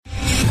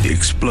The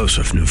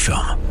explosive new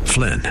film,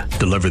 Flynn,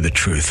 deliver the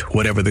truth,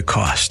 whatever the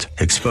cost,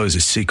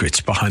 exposes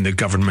secrets behind the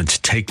government's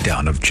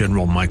takedown of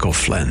General Michael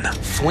Flynn.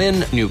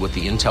 Flynn knew what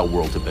the intel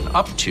world had been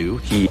up to.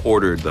 He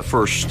ordered the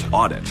first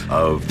audit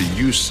of the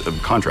use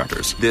of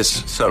contractors.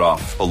 This set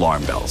off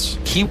alarm bells.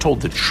 He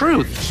told the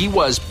truth. He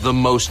was the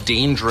most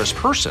dangerous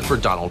person for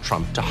Donald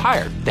Trump to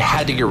hire. They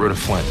had to get rid of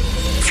Flynn.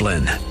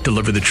 Flynn,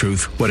 deliver the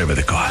truth, whatever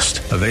the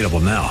cost. Available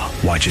now.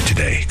 Watch it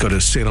today. Go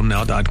to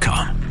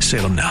salemnow.com.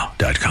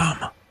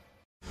 salemnow.com.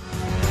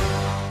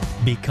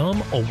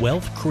 Become a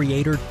wealth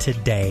creator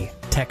today.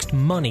 Text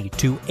MONEY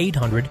to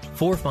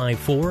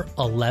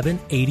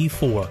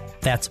 800-454-1184.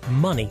 That's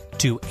MONEY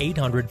to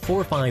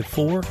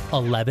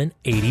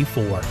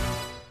 800-454-1184.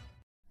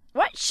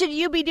 What should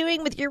you be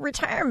doing with your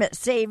retirement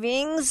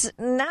savings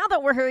now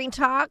that we're hearing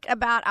talk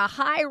about a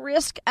high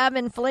risk of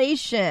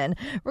inflation?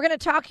 We're going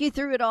to talk you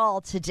through it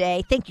all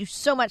today. Thank you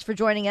so much for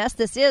joining us.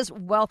 This is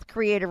Wealth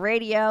Creator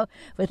Radio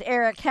with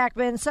Eric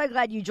Heckman. So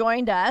glad you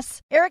joined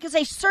us. Eric is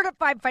a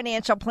certified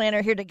financial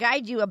planner here to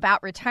guide you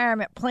about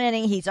retirement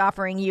planning. He's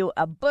offering you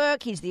a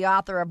book. He's the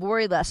author of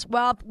Worry Less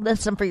Wealth.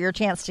 Listen for your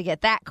chance to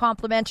get that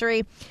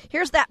complimentary.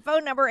 Here's that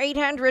phone number,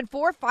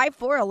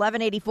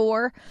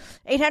 800-454-1184.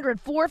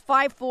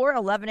 800-454-1184.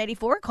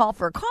 Call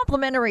for a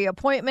complimentary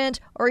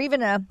appointment or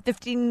even a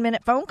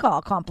 15-minute phone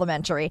call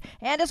complimentary.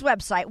 And his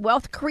website,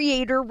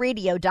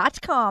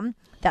 wealthcreatorradio.com.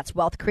 That's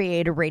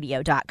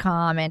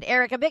wealthcreatorradio.com. And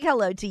Eric, a big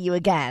hello to you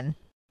again.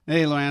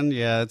 Hey, Luann.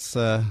 Yeah, it's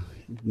a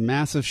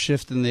massive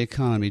shift in the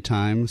economy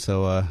time.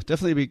 So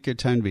definitely be a good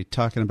time to be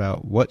talking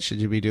about what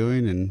should you be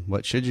doing and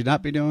what should you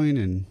not be doing,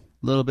 and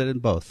a little bit in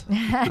both.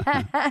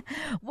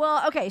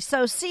 Well, okay,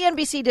 so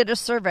CNBC did a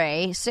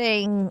survey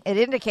saying it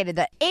indicated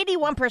that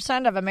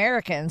 81% of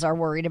Americans are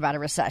worried about a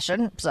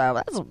recession. So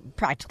that's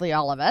practically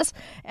all of us.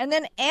 And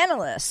then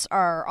analysts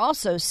are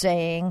also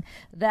saying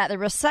that the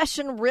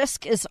recession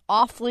risk is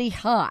awfully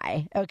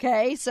high.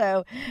 Okay,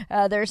 so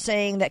they're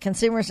saying that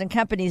consumers and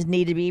companies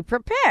need to be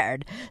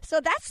prepared.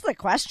 So that's the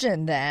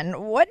question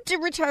then. What do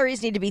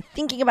retirees need to be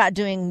thinking about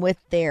doing with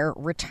their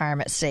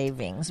retirement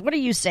savings? What are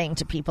you saying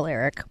to people,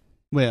 Eric?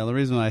 Well, the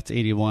reason why it's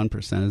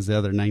 81% is the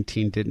other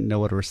 19 didn't know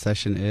what a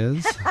recession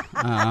is.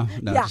 No,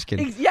 just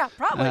kidding. Yeah,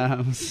 probably.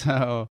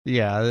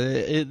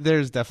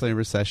 There's definitely a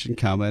recession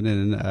coming,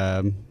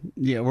 and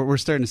we're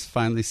starting to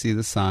finally see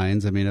the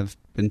signs. I mean, I've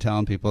been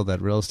telling people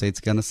that real estate's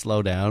going to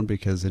slow down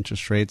because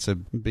interest rates are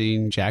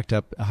being jacked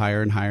up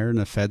higher and higher, and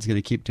the Fed's going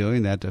to keep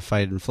doing that to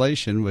fight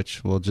inflation,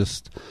 which will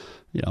just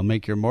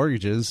make your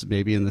mortgages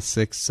maybe in the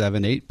 6,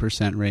 7,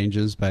 8%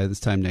 ranges by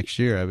this time next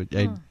year. I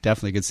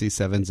definitely could see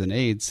 7s and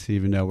 8s,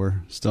 even though we're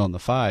still in the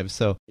 5s.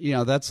 So,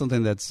 that's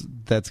something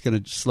that's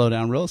going to slow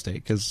down real estate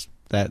because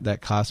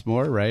that costs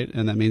more, right?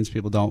 And that means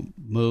people don't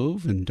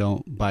move and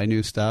don't buy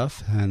new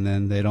stuff, and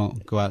then they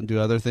don't go out and do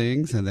other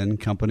things, and then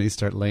companies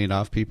start laying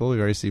off people. We've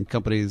already seen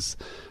companies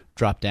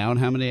drop down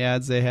how many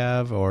ads they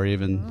have, or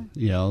even,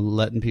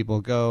 letting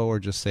people go, or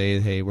just say,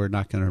 hey, we're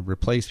not going to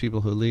replace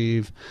people who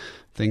leave,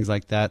 things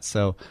like that.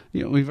 So,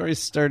 we've already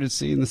started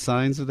seeing the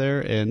signs of there.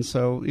 And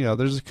so,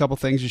 there's a couple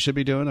things you should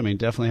be doing. I mean,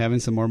 definitely having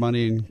some more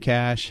money in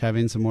cash,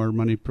 having some more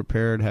money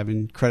prepared,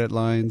 having credit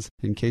lines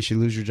in case you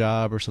lose your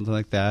job or something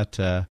like that.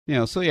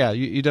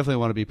 You definitely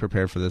want to be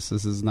prepared for this.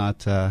 This is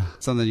not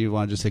something you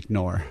want to just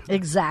ignore.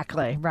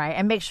 Exactly, right.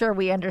 And make sure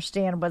we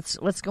understand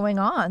what's going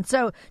on.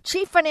 So,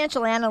 Chief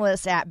Financial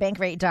Analyst at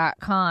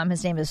Bankrate.com,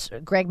 his name is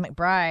Greg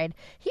McBride.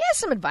 He has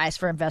some advice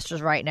for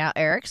investors right now,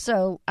 Eric.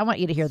 So, I want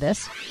you to hear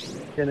this.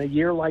 In a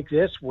year like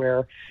this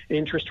where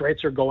interest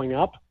rates are going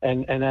up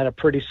and at a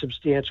pretty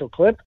substantial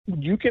clip,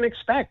 you can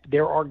expect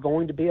there are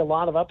going to be a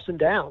lot of ups and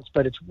downs,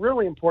 but it's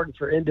really important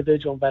for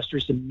individual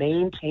investors to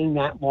maintain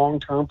that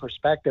long-term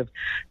perspective,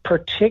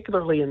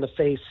 particularly in the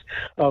face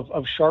of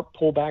sharp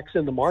pullbacks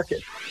in the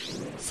market.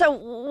 So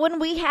when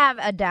we have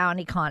a down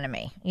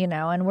economy,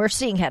 and we're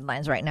seeing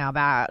headlines right now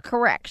about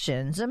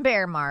corrections and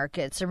bear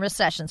markets and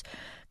recessions,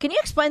 can you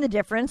explain the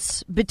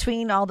difference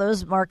between all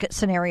those market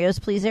scenarios,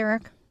 please,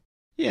 Eric?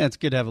 Yeah, it's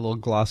good to have a little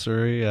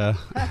glossary of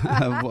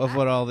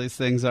what all these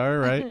things are,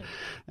 right?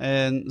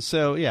 And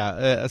so,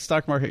 a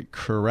stock market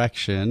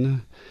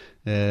correction,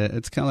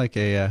 it's kind of like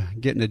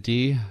getting a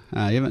D. You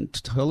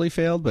haven't totally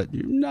failed, but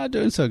you're not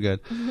doing so good.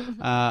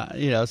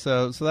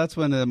 So that's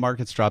when the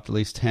market's dropped at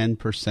least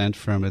 10%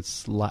 from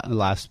its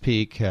last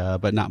peak,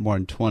 but not more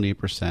than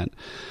 20%.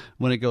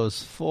 When it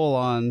goes full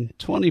on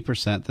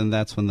 20%, then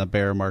that's when the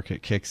bear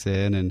market kicks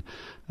in. And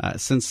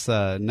since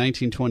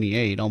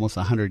 1928, almost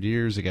 100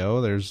 years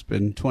ago, there's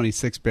been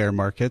 26 bear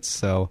markets.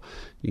 So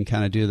you can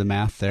kind of do the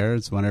math there.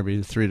 It's one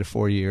every 3 to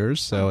 4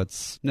 years. So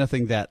it's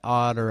nothing that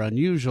odd or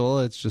unusual.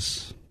 It's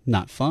just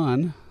not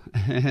fun.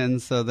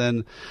 And so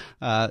then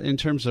in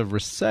terms of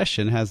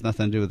recession, it has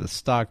nothing to do with the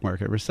stock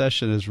market.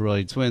 Recession is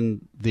really it's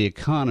when the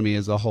economy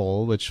as a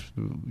whole, which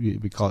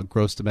we call it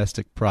gross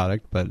domestic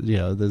product, but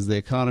as the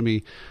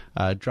economy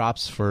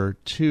drops for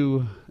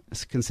 2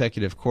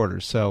 consecutive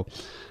quarters. So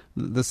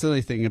the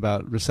silly thing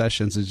about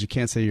recessions is you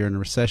can't say you're in a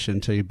recession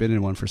until you've been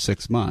in one for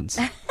 6 months.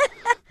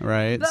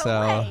 right? But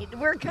so wait,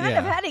 we're kind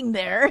of heading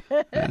there.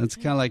 It's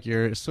kind of like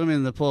you're swimming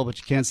in the pool, but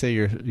you can't say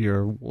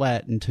you're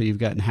wet until you've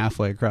gotten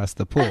halfway across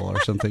the pool or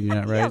something,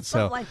 right? Yeah,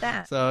 something like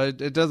that. So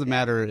it doesn't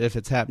matter if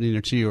it's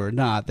happening to you or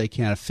not. They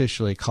can't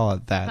officially call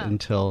it that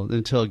until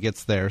it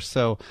gets there.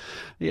 So,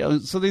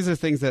 so these are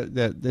things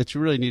that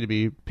you really need to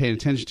be paying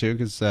attention to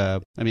because,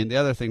 the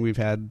other thing we've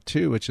had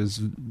too, which is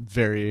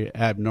very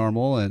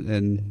abnormal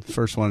and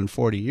first one in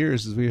 40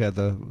 years, is we've had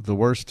the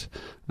worst,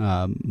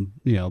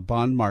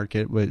 bond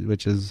market,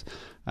 which is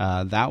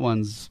that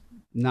one's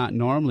not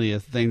normally a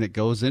thing that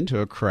goes into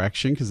a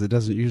correction because it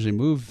doesn't usually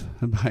move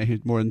by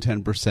more than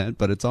 10%,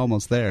 but it's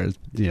almost there.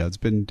 It's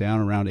been down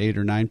around 8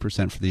 or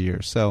 9% for the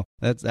year. So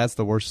that's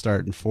the worst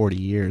start in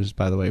 40 years,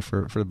 by the way,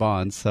 for the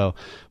bonds. So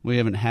we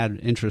haven't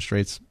had interest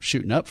rates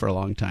shooting up for a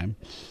long time,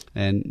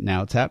 and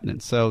now it's happening.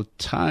 So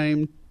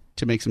time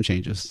to make some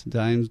changes.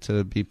 Time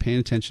to be paying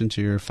attention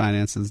to your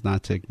finances,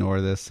 not to ignore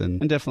this,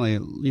 and definitely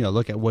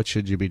look at what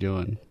should you be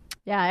doing.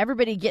 Yeah,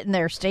 everybody getting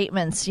their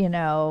statements,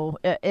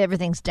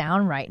 everything's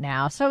down right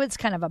now. So it's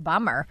kind of a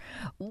bummer.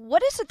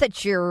 What is it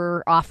that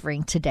you're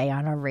offering today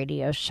on our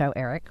radio show,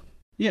 Eric?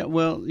 Yeah,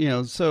 well,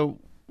 so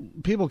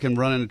people can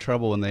run into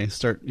trouble when they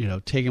start,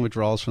 taking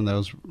withdrawals from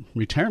those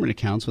retirement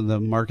accounts when the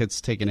market's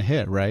taking a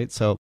hit, right?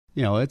 So,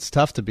 it's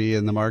tough to be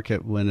in the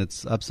market when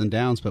it's ups and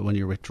downs, but when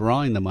you're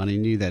withdrawing the money, you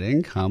need that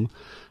income.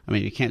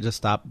 You can't just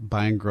stop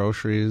buying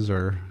groceries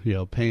or,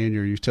 paying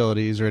your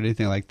utilities or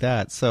anything like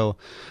that. So,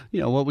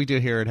 what we do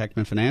here at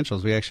Heckman Financial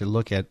is we actually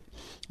look at,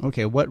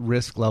 okay, what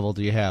risk level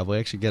do you have? We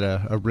actually get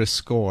a risk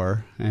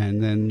score,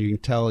 and then you can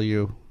tell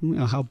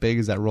how big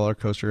is that roller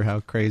coaster?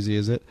 How crazy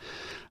is it?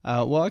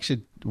 We'll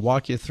actually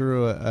walk you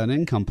through an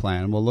income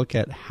plan. We'll look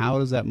at how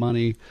does that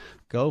money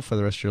go for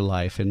the rest of your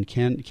life, and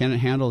can it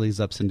handle these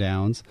ups and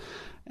downs?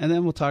 And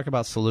then we'll talk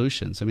about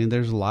solutions.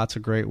 There's lots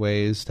of great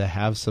ways to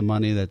have some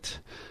money that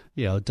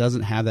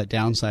doesn't have that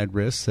downside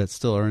risk, that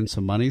still earns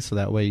some money, so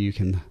that way you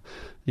can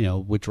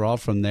withdraw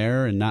from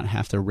there and not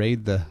have to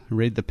raid the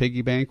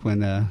piggy bank when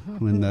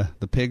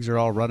the pigs are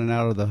all running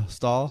out of the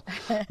stall,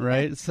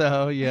 right?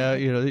 So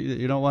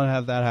you don't want to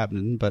have that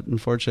happening, but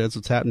unfortunately that's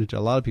what's happening to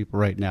a lot of people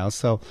right now.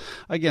 So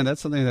again,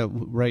 that's something that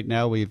right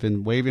now we've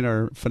been waiving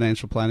our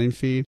financial planning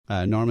fee,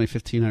 normally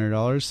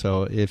 $1,500.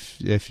 So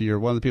if you're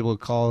one of the people who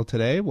call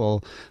today,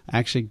 we'll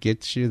actually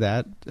get you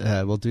that.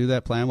 We'll do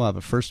that plan. We'll have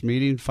a first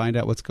meeting, find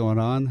out what's going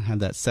on, have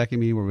that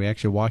second meeting where we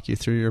actually walk you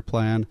through your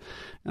plan.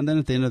 And then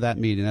at the end of that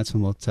meeting, that's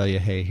when we'll tell you,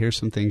 hey, here's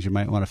some things you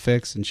might want to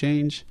fix and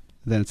change.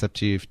 Then it's up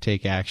to you to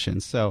take action.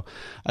 So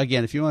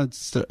again, if you want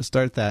to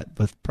start that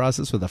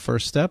process with the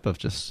first step of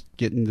just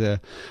getting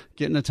the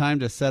time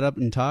to set up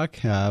and talk,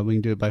 we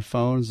can do it by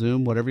phone,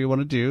 Zoom, whatever you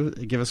want to do.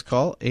 Give us a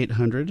call,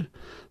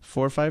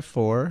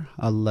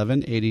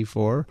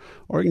 800-454-1184,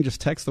 or you can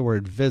just text the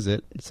word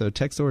visit. So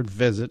text the word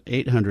visit,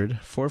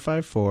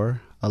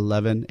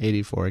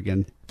 800-454-1184.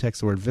 Again,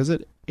 text the word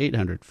visit,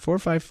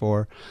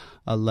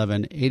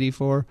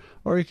 800-454-1184,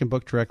 or you can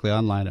book directly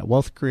online at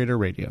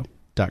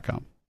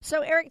wealthcreatorradio.com.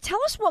 So, Eric, tell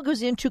us what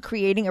goes into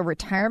creating a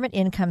retirement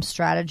income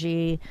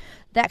strategy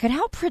that could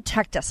help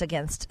protect us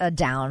against a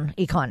down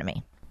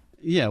economy.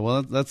 Yeah,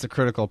 well, that's the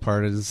critical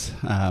part is,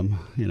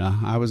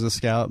 I was a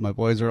scout. My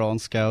boys are all in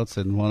scouts,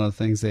 and one of the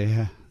things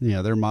their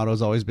motto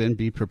has always been,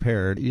 be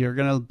prepared. You're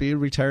going to be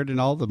retired in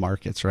all the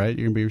markets, right?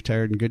 You're going to be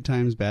retired in good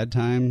times, bad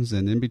times,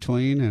 and in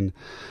between, and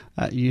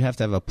you have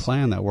to have a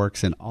plan that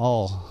works in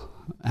all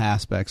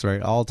aspects,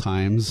 right? All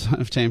times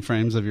of time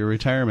frames of your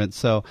retirement.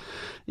 So,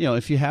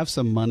 if you have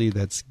some money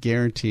that's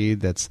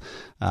guaranteed, that's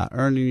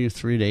earning you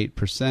 3 to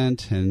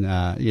 8%, and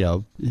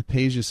it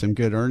pays you some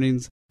good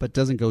earnings, but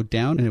doesn't go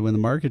down when the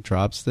market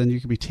drops, then you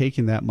could be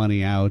taking that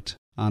money out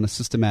on a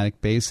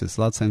systematic basis.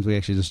 A lot of times we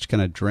actually just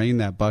kind of drain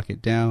that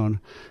bucket down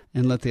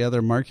and let the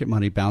other market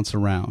money bounce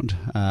around.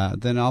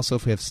 Then also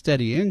if we have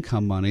steady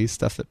income money,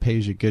 stuff that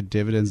pays you good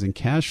dividends and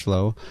cash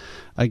flow,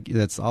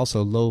 that's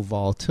also low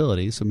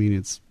volatility, so meaning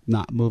it's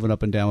not moving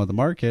up and down with the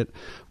market.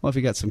 Well, if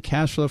you got some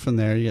cash flow from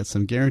there, you get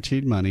some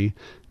guaranteed money.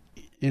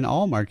 In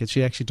all markets,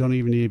 you actually don't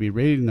even need to be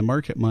rating the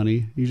market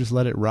money. You just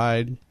let it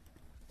ride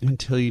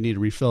until you need to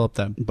refill up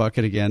that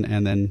bucket again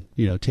and then,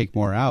 take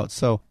more out.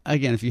 So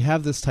again, if you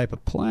have this type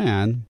of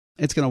plan,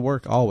 it's going to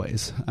work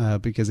always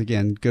because,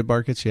 again, good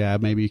markets,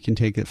 maybe you can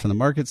take it from the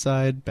market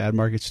side. Bad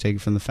markets, you take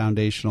it from the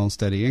foundational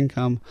steady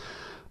income.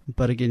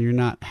 But again, you're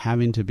not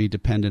having to be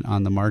dependent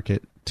on the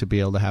market to be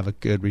able to have a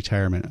good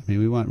retirement.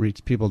 We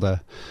want people to,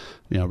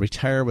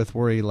 retire with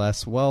worry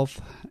less wealth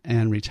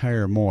and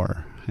retire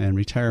more. And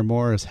retire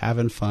more is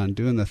having fun,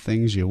 doing the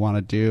things you want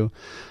to do,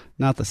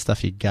 not the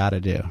stuff you got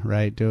to do,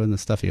 right? Doing the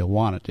stuff you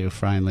want to do,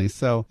 finally.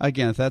 So,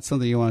 again, if that's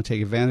something you want to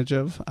take advantage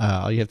of,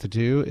 all you have to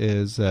do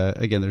is,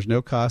 again, there's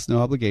no cost,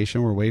 no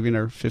obligation. We're waiving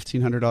our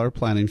 $1,500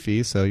 planning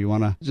fee. So you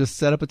want to just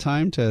set up a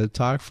time to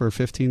talk for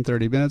 15,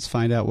 30 minutes,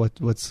 find out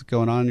what's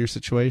going on in your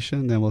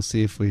situation. Then we'll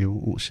see if we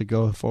should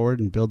go forward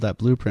and build that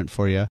blueprint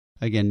for you.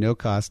 Again, no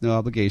cost, no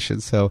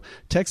obligation. So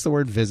text the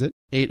word visit,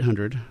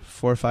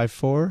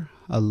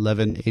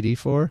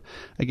 800-454-1184.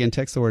 Again,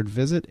 text the word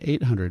visit,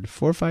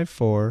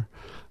 800-454-1184.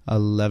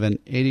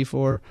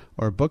 1184,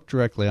 or book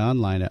directly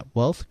online at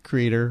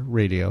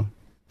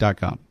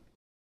wealthcreatorradio.com.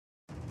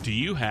 Do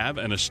you have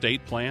an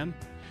estate plan?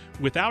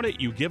 Without it,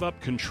 you give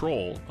up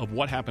control of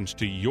what happens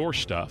to your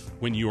stuff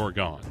when you are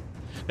gone.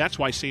 That's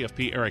why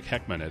CFP Eric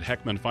Heckman at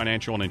Heckman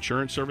Financial and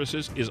Insurance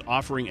Services is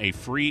offering a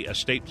free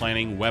estate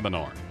planning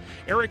webinar.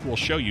 Eric will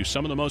show you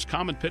some of the most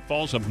common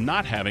pitfalls of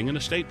not having an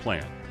estate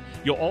plan.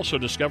 You'll also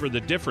discover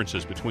the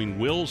differences between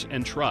wills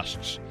and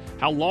trusts,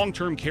 how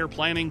long-term care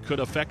planning could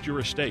affect your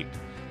estate,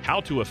 how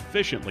to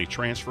efficiently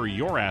transfer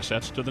your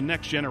assets to the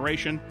next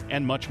generation,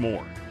 and much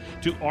more.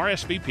 To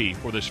RSVP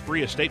for this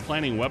free estate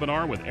planning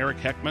webinar with Eric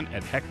Heckman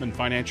at Heckman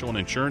Financial and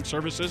Insurance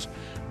Services,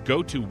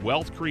 go to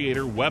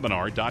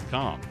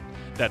wealthcreatorwebinar.com.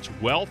 That's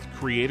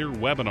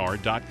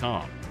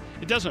wealthcreatorwebinar.com.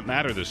 It doesn't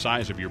matter the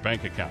size of your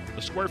bank account,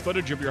 the square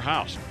footage of your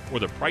house, or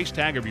the price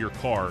tag of your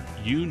car,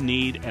 you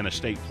need an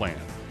estate plan.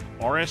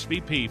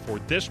 RSVP for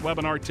this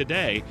webinar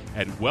today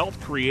at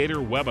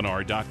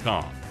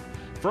wealthcreatorwebinar.com.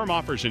 Firm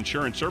offers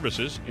insurance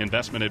services,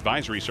 investment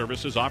advisory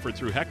services offered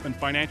through Heckman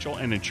Financial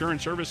and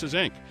Insurance Services,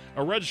 Inc.,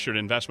 a registered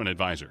investment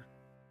advisor.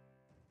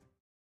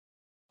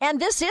 And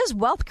this is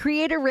Wealth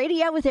Creator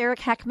Radio with Eric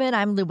Heckman.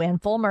 I'm Lou Ann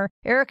Fulmer.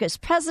 Eric is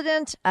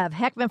president of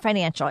Heckman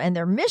Financial, and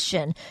their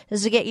mission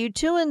is to get you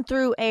to and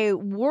through a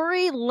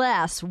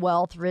worry-less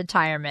wealth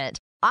retirement.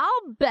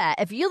 I'll bet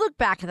if you look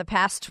back at the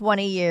past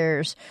 20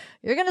 years,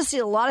 you're going to see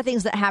a lot of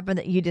things that happened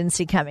that you didn't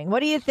see coming.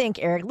 What do you think,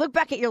 Eric? Look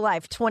back at your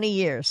life, 20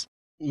 years.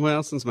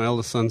 Well, since my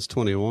oldest son's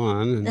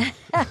 21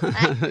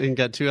 and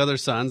got two other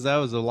sons, that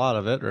was a lot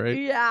of it, right?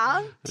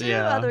 Yeah, two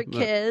other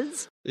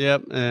kids.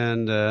 Yep,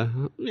 and,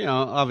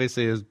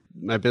 obviously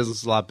my business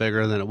is a lot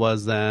bigger than it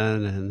was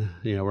then, and,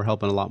 we're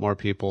helping a lot more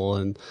people,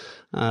 and,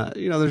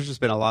 there's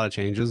just been a lot of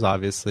changes,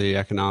 obviously,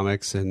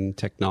 economics and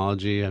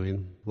technology. I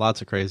mean,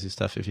 lots of crazy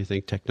stuff if you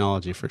think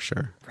technology for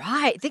sure.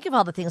 Right. Think of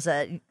all the things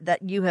that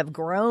you have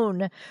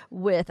grown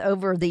with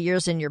over the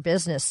years in your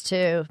business,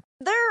 too.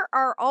 There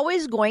are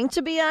always going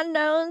to be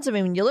unknowns. I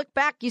mean, when you look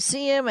back, you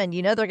see them and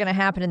you know they're going to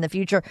happen in the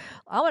future.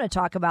 I want to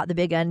talk about the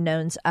big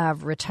unknowns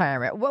of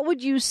retirement. What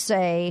would you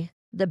say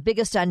the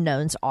biggest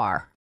unknowns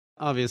are?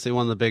 Obviously,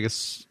 one of the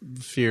biggest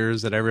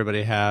fears that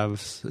everybody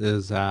has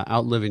is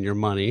outliving your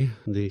money.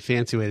 The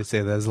fancy way to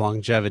say that is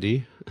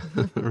longevity,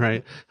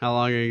 right? How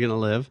long are you going to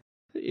live?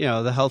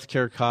 The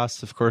healthcare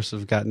costs, of course,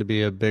 have gotten to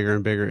be a bigger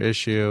and bigger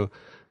issue.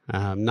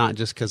 Not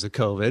just because of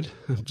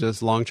COVID,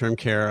 just long-term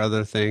care,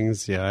 other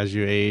things, as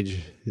you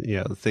age,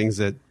 things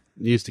that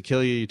used to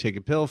kill you, you take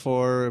a pill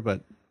for,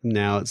 but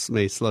now it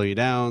may slow you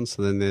down.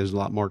 So then there's a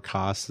lot more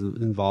costs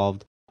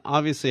involved.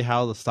 Obviously,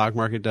 how the stock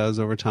market does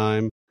over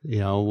time.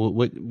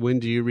 When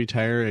do you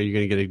retire? Are you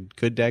going to get a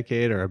good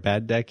decade or a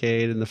bad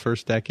decade in the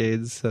first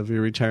decades of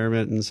your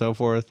retirement and so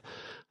forth?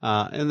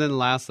 And then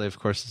lastly, of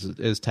course,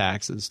 is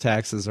taxes.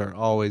 Taxes are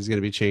always going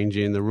to be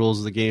changing. The rules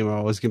of the game are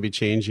always going to be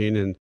changing.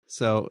 And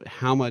so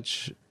how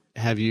much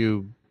have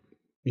you,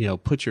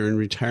 put your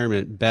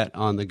retirement bet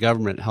on the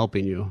government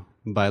helping you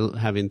by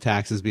having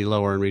taxes be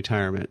lower in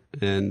retirement?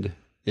 And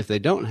if they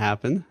don't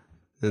happen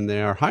and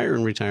they are higher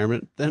in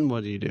retirement, then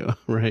what do you do,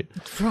 right?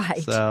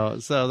 Right. So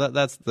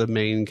that's the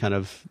main kind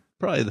of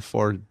probably the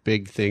four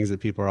big things that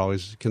people are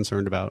always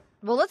concerned about.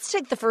 Well, let's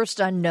take the first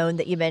unknown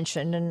that you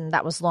mentioned, and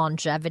that was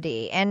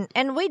longevity.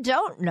 And we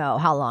don't know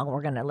how long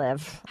we're going to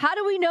live. How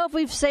do we know if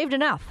we've saved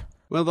enough?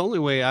 Well, the only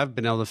way I've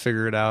been able to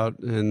figure it out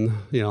in,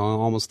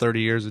 almost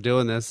 30 years of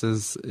doing this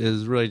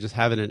is really just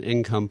having an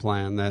income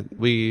plan that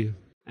we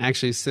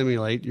actually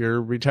simulate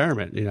your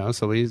retirement,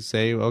 So we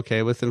say,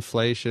 okay, with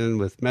inflation,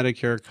 with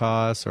Medicare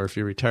costs, or if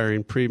you're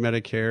retiring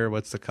pre-Medicare,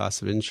 what's the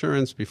cost of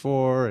insurance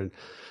before? And,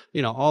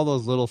 all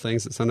those little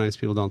things that sometimes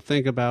people don't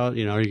think about.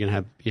 Are you going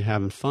to be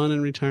having fun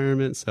in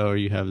retirement? So are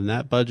you having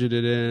that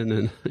budgeted in?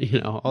 And,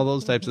 all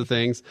those types of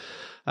things.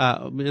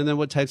 And then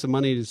what types of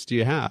monies do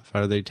you have?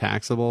 Are they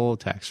taxable,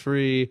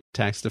 tax-free,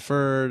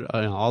 tax-deferred,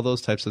 all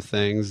those types of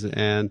things.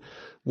 And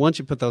once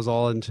you put those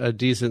all into a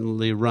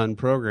decently run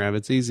program,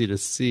 it's easy to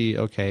see,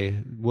 okay,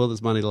 will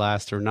this money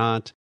last or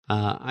not?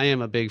 I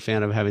am a big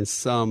fan of having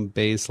some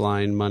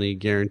baseline money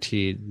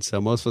guaranteed. So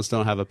most of us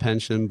don't have a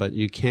pension, but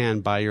you can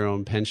buy your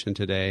own pension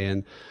today.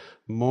 And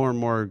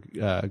more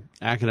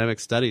academic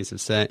studies have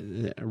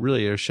said,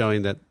 really are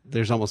showing that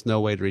there's almost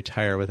no way to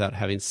retire without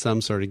having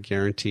some sort of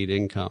guaranteed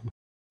income.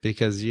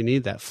 Because you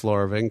need that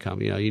floor of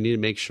income. You need to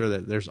make sure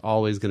that there's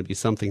always going to be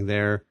something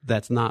there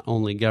that's not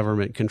only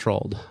government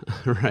controlled,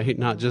 right?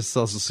 Not just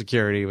Social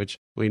Security, which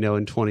we know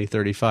in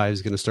 2035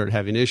 is going to start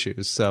having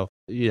issues. So,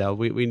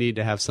 we need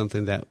to have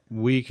something that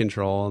we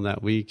control and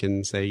that we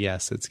can say,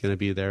 yes, it's going to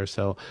be there.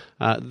 So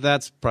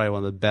that's probably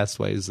one of the best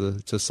ways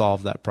to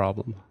solve that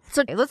problem.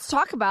 So let's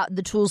talk about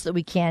the tools that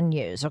we can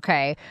use,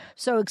 okay?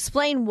 So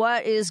explain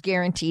what is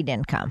guaranteed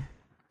income.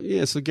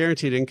 Yeah, so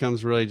guaranteed income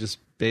is really just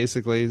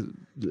basically,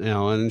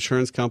 an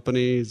insurance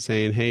company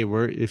saying, hey,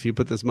 if you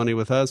put this money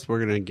with us, we're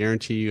going to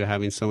guarantee you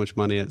having so much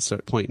money at a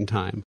certain point in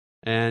time.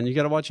 And you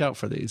got to watch out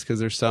for these because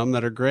there's some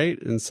that are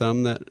great and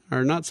some that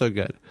are not so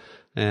good.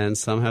 and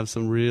some have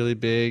some really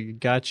big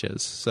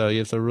gotchas. So you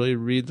have to really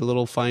read the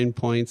little fine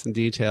points and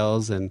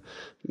details and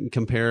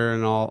compare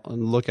and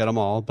look at them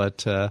all.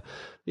 But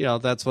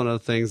that's one of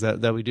the things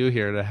that we do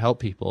here to help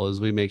people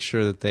is we make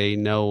sure that they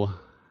know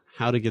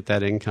how to get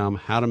that income,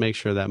 how to make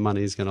sure that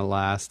money is going to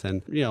last,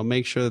 and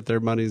make sure that their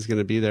money is going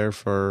to be there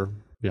for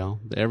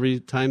every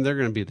time they're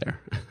going to be there,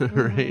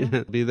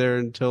 right? Be there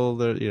until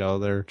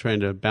they're trying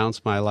to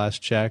bounce my last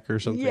check or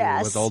something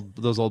with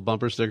those old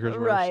bumper stickers.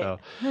 Right.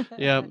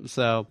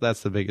 So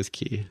that's the biggest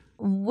key.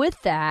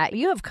 With that,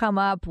 you have come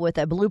up with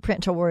a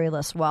blueprint to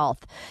worryless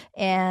wealth.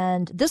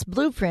 And this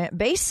blueprint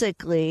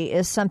basically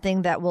is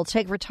something that will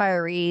take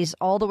retirees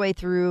all the way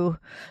through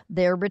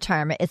their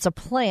retirement. It's a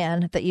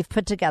plan that you've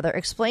put together.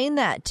 Explain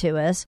that to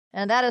us.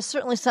 And that is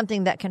certainly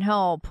something that can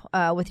help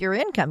with your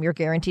income, your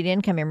guaranteed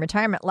income in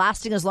retirement,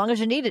 lasting as long as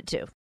you need it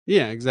to.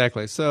 Yeah,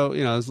 exactly. So,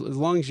 as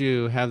long as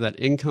you have that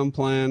income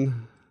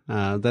plan,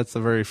 that's the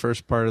very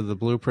first part of the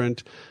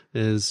blueprint,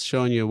 is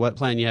showing you what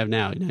plan you have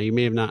now. You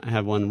may not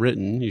have one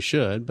written. You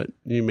should, but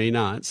you may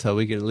not. So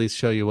we can at least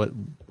show you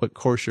what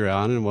course you're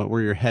on and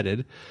where you're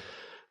headed.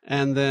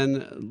 And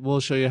then we'll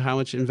show you how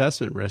much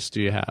investment risk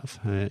do you have.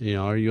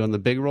 Are you on the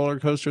big roller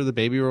coaster, the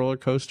baby roller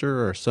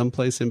coaster, or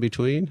someplace in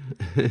between?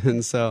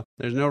 And so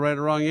there's no right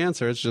or wrong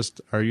answer. It's just,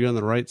 are you in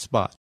the right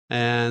spot?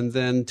 And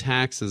then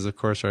taxes, of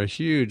course, are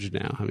huge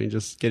now.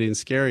 Just getting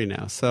scary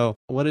now. So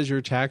what is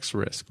your tax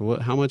risk?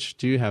 How much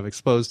do you have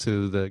exposed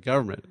to the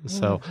government?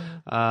 So,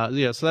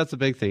 so that's the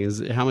big thing,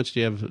 is how much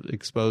do you have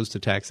exposed to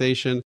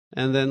taxation?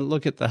 And then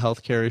look at the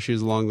healthcare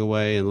issues along the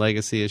way and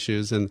legacy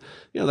issues. And,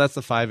 that's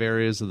the 5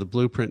 areas of the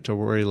blueprint to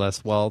worry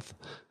less wealth.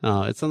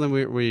 It's something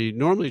we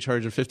normally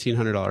charge a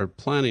 $1,500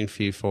 planning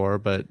fee for,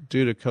 but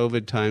due to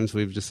COVID times,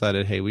 we've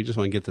decided, hey, we just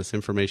want to get this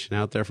information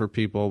out there for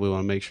people. We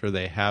want to make sure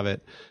they have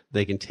it,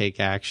 they can take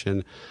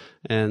action.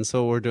 And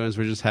so what we're doing is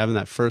we're just having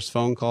that first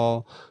phone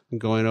call,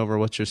 going over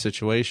what's your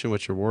situation,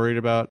 what you're worried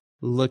about.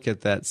 Look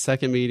at that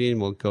second meeting.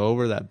 We'll go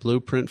over that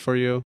blueprint for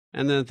you.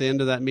 And then at the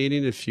end of that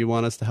meeting, if you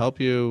want us to help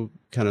you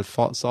kind of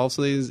solve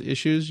some of these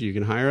issues, you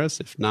can hire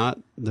us. If not,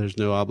 there's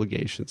no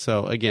obligation.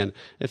 So again,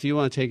 if you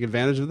want to take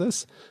advantage of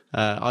this,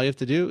 all you have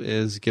to do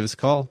is give us a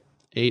call,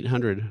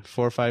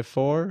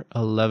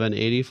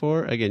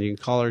 800-454-1184. Again, you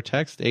can call or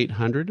text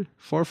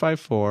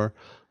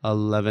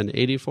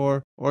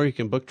 800-454-1184, or you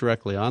can book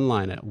directly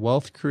online at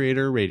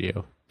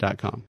wealthcreatorradio.com.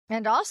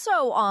 And also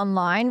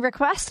online,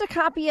 request a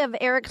copy of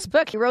Eric's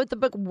book. He wrote the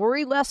book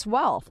Worry Less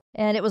Wealth,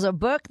 and it was a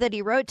book that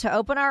he wrote to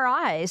open our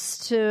eyes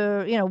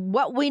to,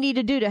 what we need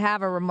to do to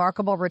have a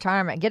remarkable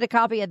retirement. Get a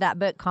copy of that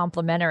book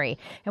complimentary.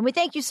 And we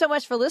thank you so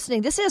much for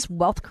listening. This is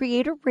Wealth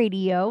Creator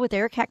Radio with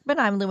Eric Heckman.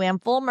 I'm Lou Ann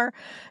Fulmer,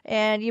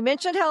 and you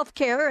mentioned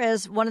healthcare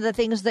as one of the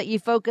things that you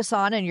focus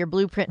on in your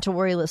blueprint to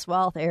worryless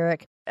wealth,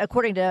 Eric.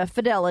 According to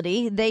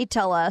Fidelity, they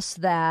tell us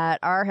that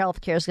our health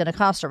care is going to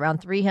cost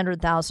around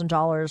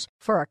 $300,000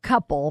 for a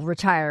couple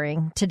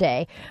retiring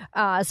today,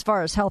 as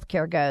far as health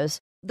care goes.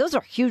 Those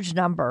are huge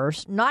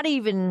numbers, not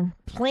even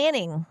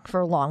planning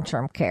for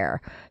long-term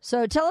care.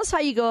 So tell us how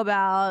you go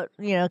about,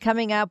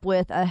 coming up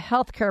with a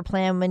health care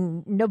plan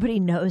when nobody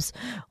knows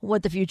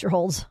what the future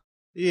holds.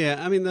 Yeah,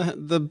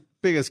 the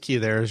biggest key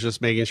there is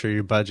just making sure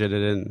you budget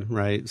it in,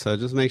 right? So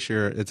just make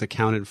sure it's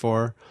accounted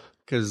for,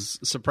 because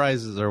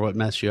surprises are what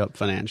mess you up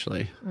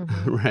financially,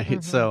 right?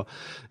 Mm-hmm. So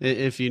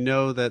if you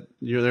know that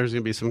there's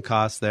going to be some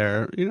costs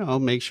there,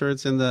 make sure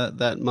it's in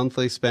that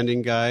monthly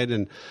spending guide,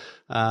 and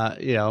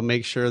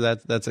make sure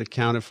that that's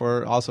accounted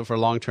for. Also for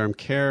long-term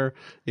care,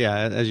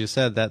 as you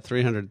said, that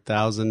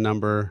 300,000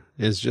 number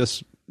is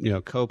just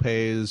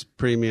co-pays,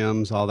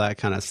 premiums, all that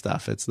kind of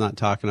stuff. It's not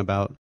talking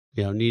about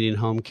needing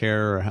home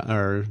care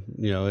or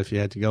if you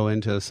had to go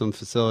into some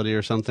facility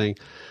or something.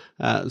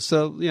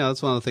 So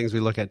that's one of the things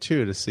we look at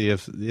too, to see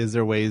is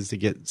there ways to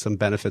get some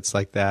benefits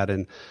like that,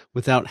 and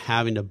without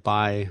having to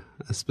buy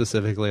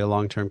specifically a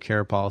long-term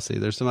care policy.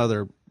 There's some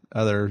other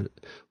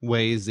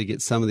ways to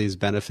get some of these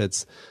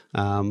benefits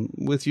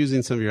with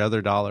using some of your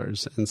other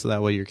dollars. And so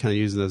that way you're kind of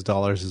using those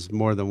dollars as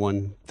more than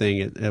one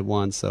thing at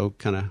once. So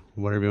kind of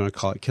whatever you want to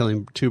call it,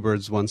 killing two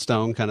birds, one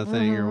stone kind of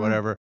thing, or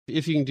whatever.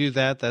 If you can do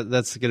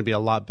that's going to be a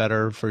lot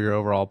better for your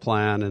overall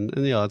plan. And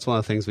it's one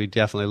of the things we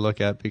definitely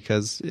look at,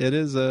 because it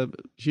is a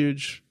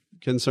huge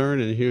concern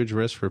and a huge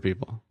risk for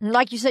people.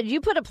 Like you said, you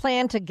put a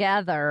plan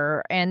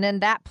together, and then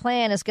that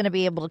plan is going to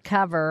be able to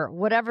cover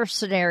whatever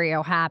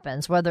scenario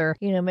happens, whether,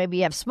 maybe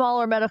you have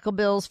smaller medical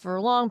bills for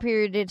a long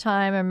period of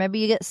time, or maybe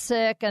you get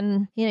sick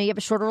and, you have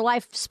a shorter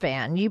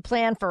lifespan. You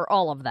plan for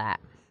all of that,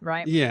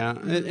 right? Yeah.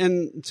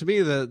 And to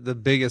me, the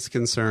biggest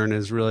concern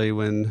is really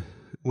when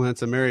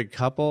it's a married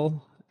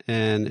couple,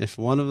 and if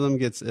one of them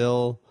gets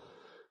ill,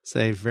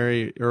 say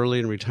very early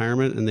in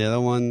retirement, and the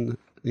other one,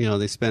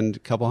 they spend a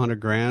couple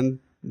 $100,000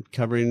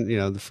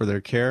 covering, for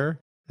their care,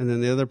 and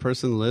then the other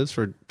person lives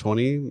for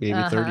 20,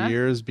 maybe 30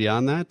 years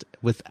beyond that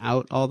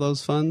without all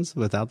those funds,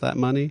 without that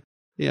money.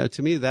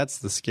 To me, that's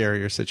the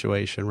scarier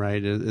situation,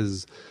 right?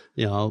 Is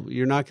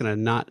you're not going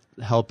to not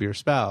help your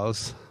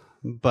spouse,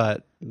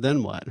 but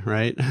then what,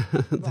 right?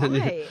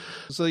 Right.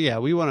 So yeah,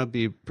 we want to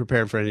be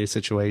prepared for any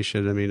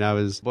situation. I mean, I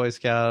was Boy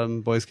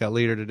Scout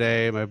leader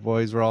today. My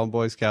boys were all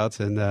Boy Scouts,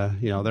 and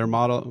their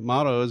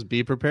motto is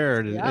be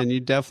prepared, and you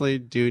definitely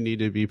do need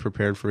to be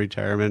prepared for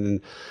retirement.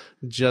 And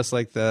just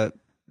like the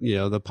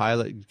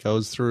pilot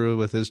goes through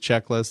with his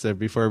checklist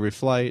before every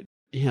flight,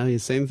 the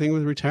same thing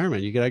with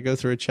retirement. You got to go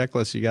through a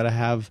checklist. You got to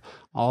have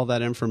all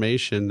that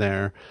information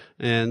there.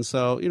 And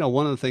so,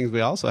 one of the things we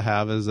also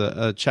have is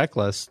a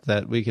checklist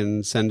that we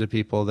can send to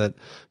people that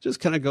just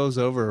kind of goes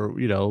over,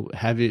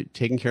 have you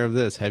taken care of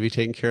this? Have you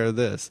taken care of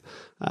this?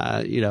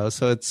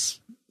 So it's,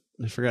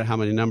 I forgot how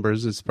many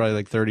numbers. It's probably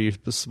like 30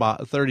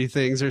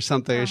 things or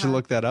something. I should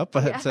look that up.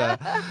 But,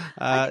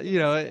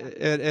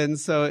 and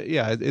so,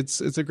 yeah,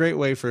 it's a great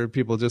way for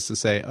people just to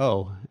say,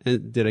 oh,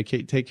 did I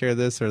take care of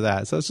this or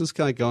that? So it's just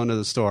kind of going to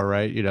the store,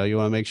 right? You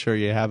want to make sure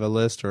you have a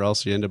list, or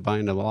else you end up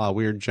buying a lot of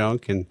weird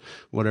junk and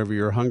whatever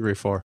you're hungry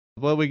for.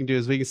 What we can do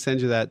is we can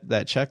send you that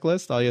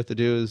checklist. All you have to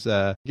do is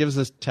give us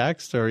a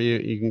text, or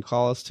you can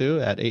call us too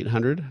at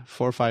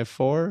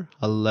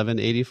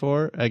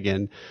 800-454-1184.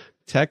 Again,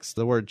 text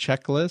the word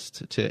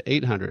checklist to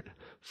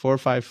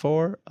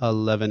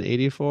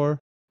 800-454-1184.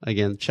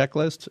 Again,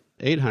 checklist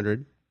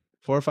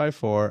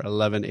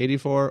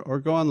 800-454-1184, or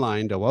go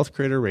online to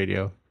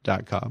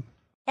wealthcreatorradio.com.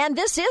 And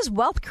this is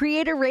Wealth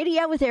Creator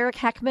Radio with Eric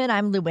Heckman.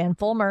 I'm Lou Ann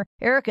Fulmer.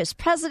 Eric is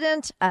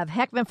president of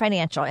Heckman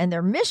Financial, and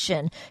their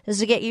mission is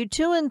to get you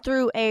to and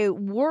through a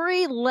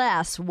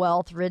worry-less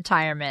wealth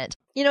retirement.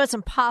 It's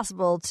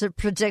impossible to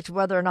predict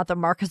whether or not the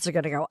markets are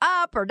going to go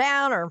up or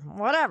down or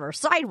whatever,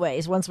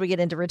 sideways once we get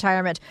into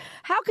retirement.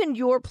 How can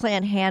your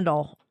plan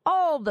handle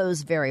all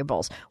those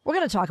variables? We're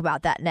going to talk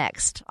about that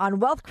next on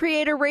Wealth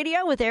Creator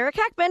Radio with Eric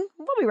Heckman.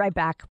 We'll be right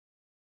back.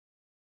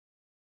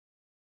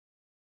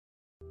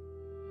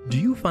 Do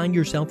you find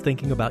yourself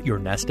thinking about your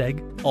nest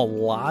egg a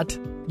lot?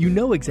 You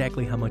know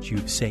exactly how much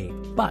you've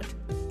saved, but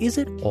is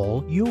it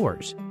all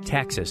yours?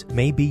 Taxes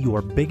may be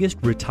your biggest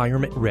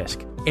retirement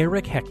risk.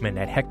 Eric Heckman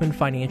at Heckman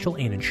Financial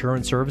and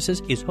Insurance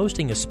Services is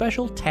hosting a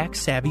special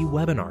tax-savvy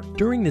webinar.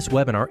 During this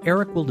webinar,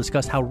 Eric will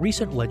discuss how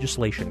recent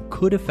legislation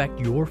could affect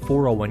your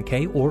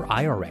 401k or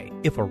IRA,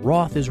 if a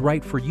Roth is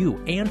right for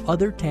you, and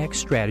other tax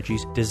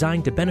strategies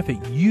designed to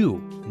benefit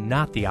you,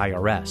 not the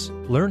IRS.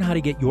 Learn how to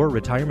get your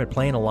retirement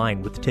plan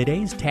aligned with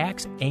today's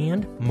tax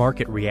and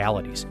market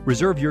realities.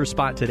 Reserve your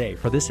spot today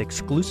for this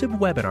exclusive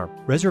webinar.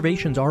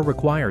 Reservations are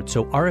required,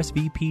 so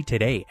RSVP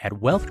today at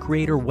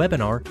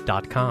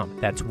wealthcreatorwebinar.com.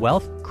 That's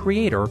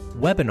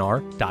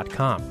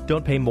wealthcreatorwebinar.com.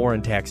 Don't pay more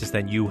in taxes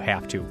than you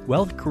have to.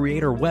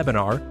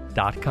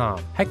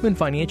 wealthcreatorwebinar.com. Heckman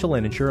Financial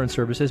and Insurance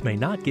Services may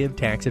not give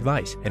tax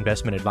advice.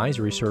 Investment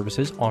advisory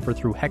services offered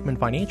through Heckman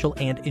Financial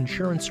and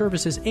Insurance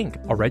Services,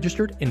 Inc., a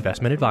registered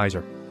investment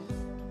advisor.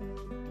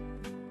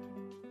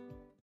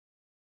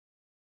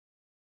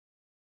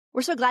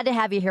 We're so glad to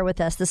have you here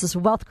with us. This is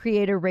Wealth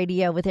Creator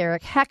Radio with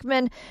Eric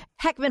Heckman.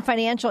 Heckman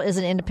Financial is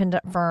an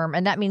independent firm,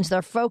 and that means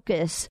their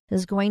focus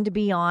is going to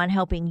be on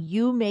helping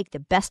you make the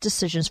best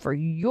decisions for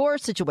your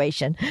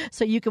situation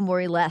so you can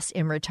worry less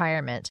in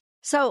retirement.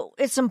 So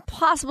it's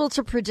impossible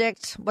to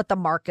predict what the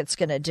market's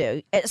going to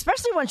do,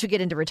 especially once you get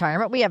into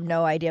retirement. We have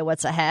no idea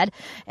what's ahead.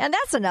 And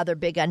that's another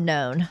big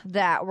unknown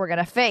that we're going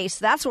to face.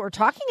 That's what we're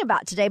talking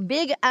about today,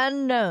 big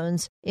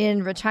unknowns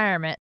in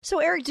retirement. So,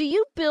 Eric, do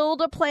you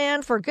build a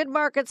plan for good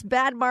markets,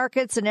 bad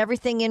markets, and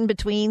everything in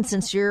between,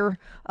 since you're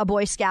a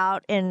Boy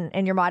Scout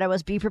and your motto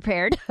is be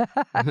prepared?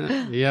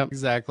 Yep,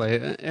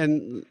 exactly.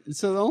 And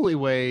so the only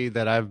way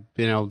that I've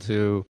been able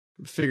to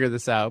figure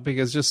this out,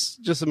 because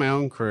just in my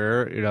own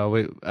career,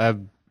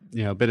 I've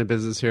been in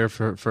business here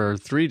for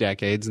 3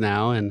 decades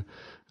now, and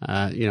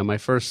my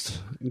first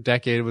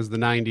decade was the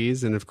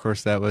 90s, and of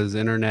course that was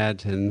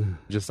internet and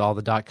just all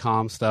the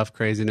 .com stuff,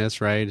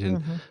 craziness, right?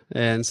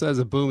 And so it was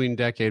a booming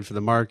decade for the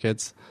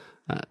markets.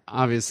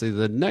 Obviously,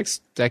 the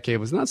next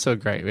decade was not so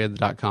great. We had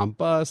the .com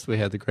bust, we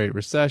had the Great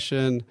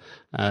Recession.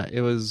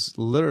 It was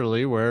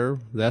literally where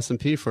the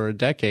S&P for a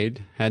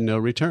decade had no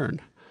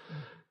return.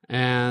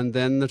 And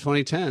then the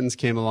 2010s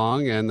came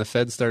along, and the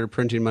Fed started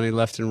printing money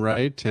left and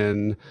right.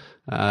 And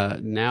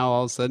now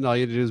all of a sudden, all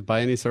you had to do is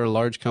buy any sort of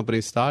large company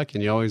stock,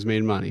 and you always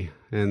made money.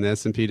 And the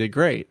S&P did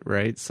great,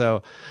 right?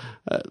 So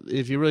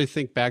if you really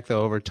think back,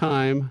 though, over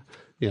time,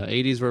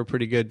 80s were a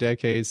pretty good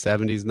decade,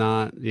 70s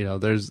not.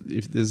 There's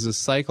a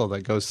cycle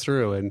that goes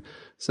through. And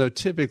so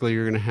typically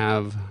you're going to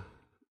have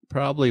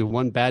probably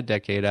one bad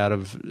decade out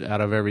of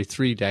every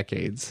 3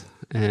 decades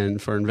and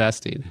for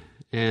investing.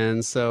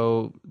 And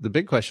so the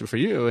big question for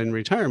you in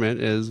retirement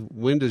is,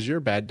 when does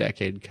your bad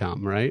decade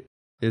come, right?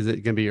 Is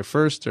it going to be your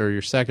first or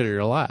your second or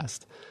your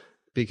last?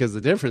 Because the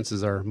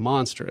differences are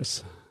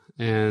monstrous.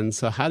 And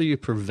so how do you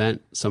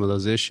prevent some of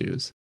those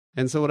issues?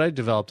 And so what I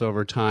developed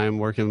over time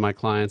working with my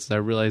clients, I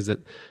realized that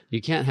you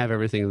can't have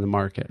everything in the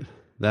market.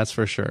 That's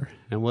for sure.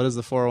 And what does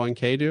the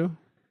 401k do?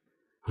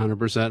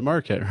 100%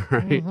 market,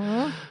 right?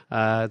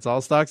 Mm-hmm. It's all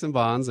stocks and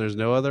bonds. There's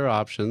no other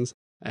options.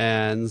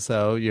 And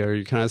so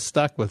you're kind of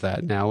stuck with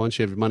that. Now, once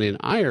you have money in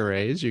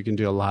IRAs, you can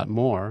do a lot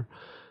more.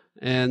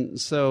 And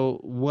so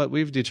what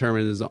we've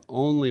determined is the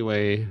only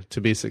way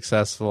to be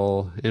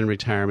successful in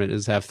retirement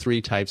is to have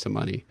three types of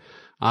money.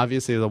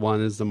 Obviously, the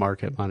one is the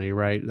market money,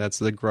 right? That's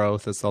the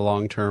growth. That's the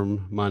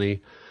long-term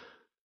money.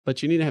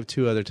 But you need to have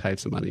two other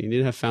types of money. You need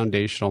to have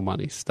foundational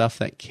money, stuff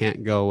that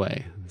can't go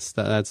away.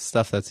 That's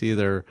stuff that's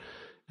either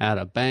at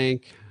a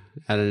bank,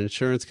 at an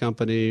insurance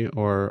company,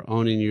 or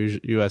owning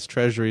U.S.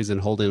 Treasuries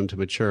and holding them to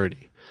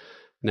maturity.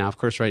 Now, of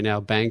course, right now,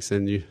 banks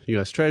and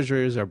U.S.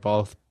 Treasuries are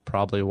both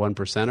probably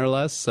 1% or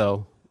less,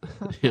 so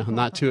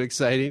not too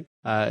exciting.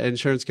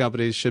 Insurance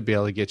companies should be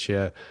able to get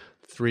you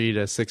 3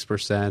 to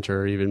 6%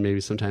 or even maybe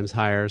sometimes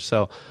higher.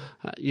 So,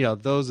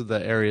 those are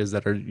the areas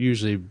that are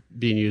usually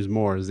being used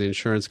more as the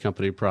insurance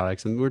company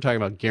products. And we're talking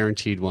about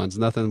guaranteed ones,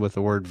 nothing with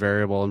the word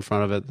variable in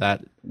front of it.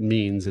 That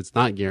means it's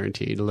not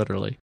guaranteed,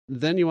 literally.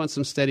 Then you want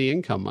some steady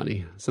income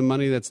money, some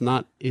money that's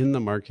not in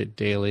the market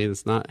daily,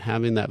 that's not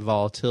having that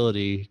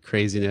volatility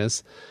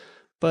craziness,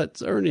 but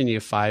it's earning you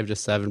 5 to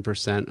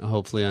 7%,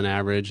 hopefully on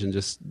average, and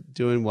just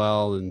doing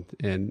well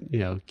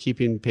and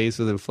keeping pace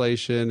with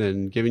inflation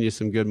and giving you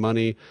some good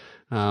money.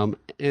 And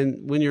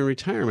when you're in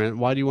retirement,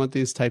 why do you want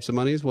these types of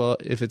monies? Well,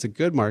 if it's a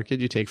good market,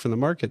 you take from the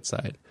market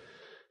side.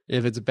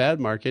 If it's a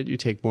bad market, you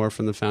take more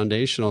from the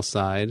foundational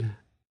side.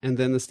 And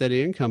then the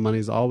steady income money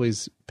is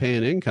always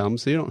paying income,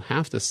 so you don't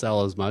have to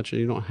sell as much and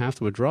you don't have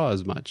to withdraw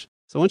as much.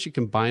 So once you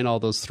combine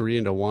all those three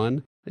into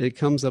one, it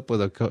comes up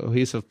with a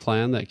cohesive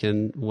plan that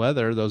can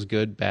weather those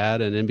good, bad,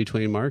 and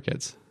in-between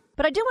markets.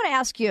 But I do want to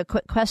ask you a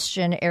quick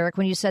question, Eric.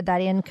 When you said that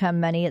income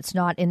money, it's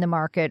not in the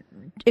market,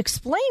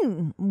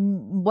 explain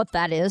what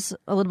that is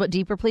a little bit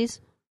deeper,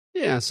 please.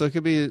 Yeah, so it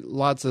could be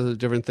lots of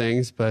different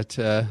things, but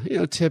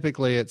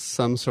typically it's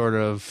some sort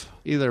of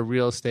either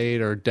real estate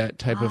or debt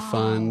type of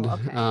fund,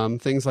 okay.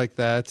 Things like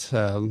that.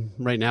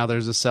 Right now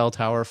there's a cell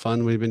tower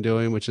fund we've been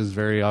doing, which is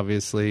very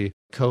obviously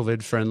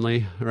COVID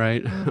friendly,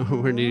 right?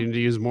 Mm-hmm. We're needing to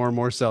use more and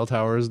more cell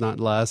towers,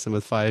 not less, and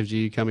with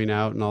 5G coming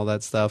out and all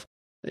that stuff.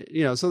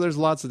 So there's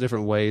lots of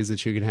different ways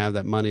that you can have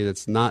that money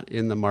that's not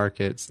in the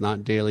market, it's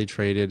not daily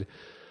traded,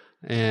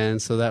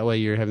 and so that way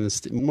you're having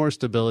more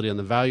stability on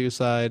the value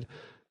side.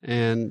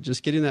 And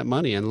just getting that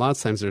money. And lots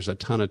of times there's a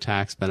ton of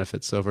tax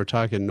benefits. So if we're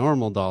talking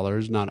normal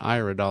dollars, not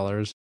IRA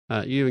dollars,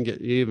 you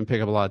even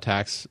pick up a lot of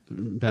tax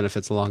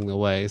benefits along the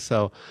way.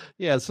 So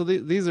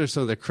these are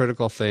some of the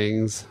critical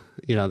things,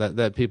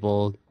 that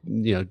people,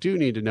 do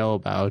need to know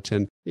about.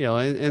 And,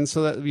 and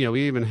so that,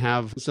 we even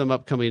have some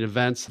upcoming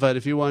events, but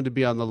if you wanted to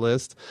be on the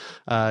list,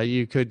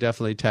 you could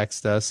definitely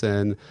text us.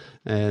 And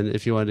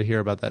if you wanted to hear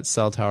about that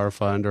cell tower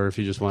fund, or if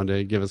you just wanted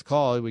to give us a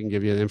call, we can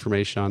give you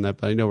information on that.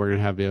 But I know we're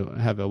going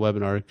to have a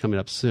webinar coming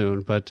up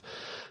soon. But,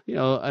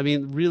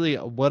 really,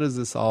 what is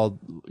this all,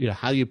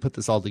 how do you put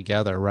this all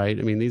together, right?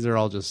 I mean, these are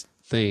all just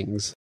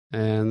things,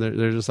 and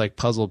they're just like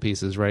puzzle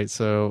pieces, right?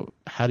 So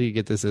how do you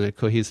get this in a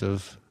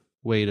cohesive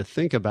way to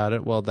think about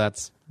it? Well,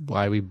 that's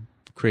why we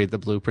create the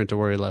Blueprint to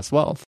Worry Less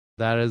Wealth.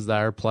 That is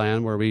our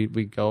plan, where we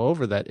go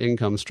over that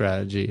income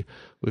strategy.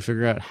 We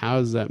figure out how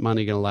is that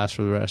money going to last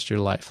for the rest of your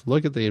life.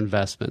 Look at the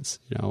investments.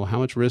 How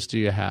much risk do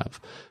you have?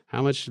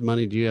 How much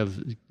money do you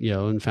have,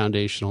 in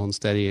foundational and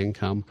steady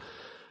income?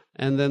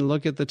 And then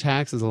look at the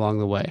taxes along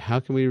the way. How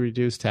can we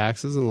reduce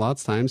taxes? And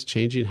lots of times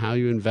changing how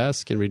you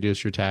invest can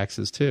reduce your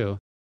taxes too.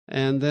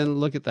 And then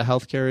look at the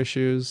healthcare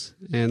issues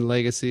and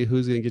legacy.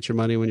 Who's going to get your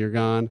money when you're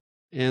gone?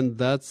 And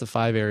that's the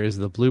 5 areas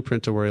of the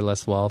Blueprint to Worry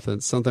Less Wealth. And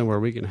it's something where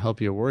we can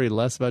help you worry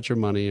less about your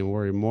money and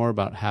worry more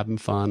about having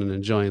fun and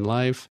enjoying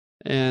life.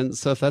 And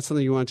so if that's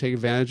something you want to take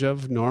advantage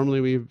of, normally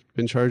we've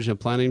been charging a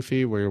planning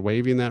fee. We're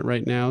waiving that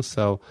right now.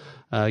 So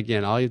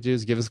again, all you do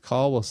is give us a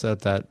call. We'll set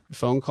up that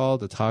phone call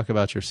to talk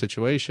about your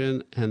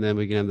situation. And then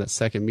we can have that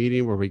second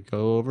meeting where we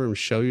go over and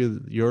show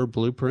you your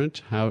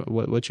blueprint,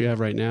 what you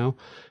have right now.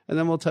 And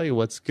then we'll tell you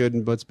what's good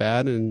and what's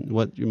bad and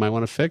what you might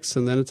want to fix.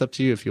 And then it's up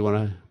to you if you want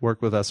to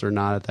work with us or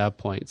not at that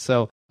point.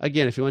 So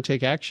again, if you want to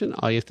take action,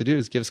 all you have to do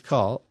is give us a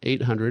call,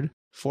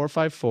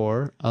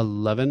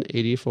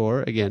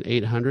 800-454-1184. Again,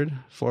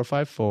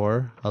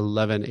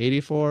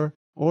 800-454-1184.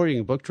 Or you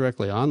can book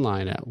directly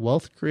online at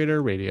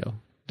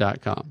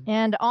wealthcreatorradio.com.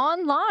 And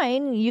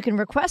online, you can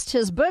request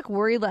his book,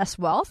 Worry Less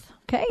Wealth.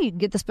 Okay, you can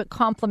get this book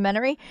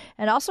complimentary.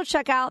 And also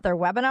check out their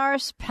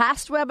webinars,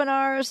 past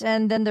webinars,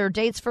 and then their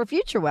dates for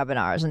future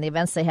webinars and the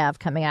events they have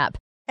coming up.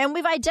 And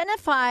we've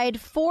identified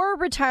 4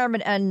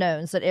 retirement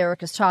unknowns that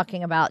Eric is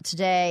talking about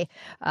today.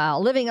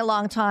 Living a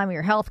long time,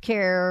 your health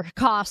care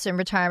costs in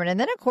retirement, and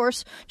then, of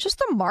course, just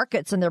the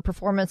markets and their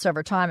performance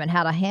over time and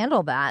how to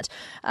handle that.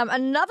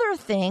 Another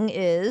thing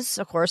is,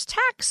 of course,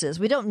 taxes.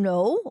 We don't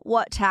know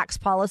what tax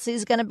policy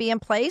is going to be in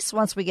place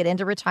once we get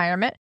into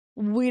retirement.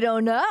 We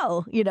don't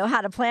know,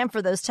 how to plan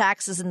for those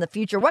taxes in the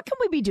future. What can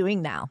we be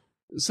doing now?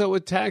 So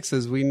with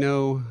taxes, we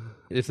know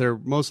if they're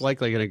most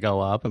likely going to go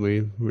up, and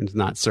we're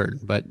not certain,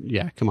 but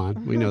yeah, come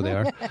on, we know they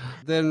are.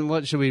 Then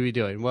what should we be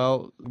doing?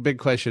 Well, the big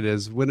question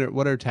is, what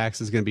are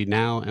taxes going to be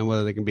now, and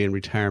whether they can be in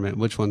retirement?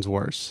 Which one's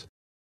worse?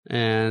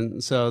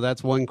 And so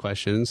that's one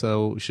question.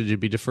 So should you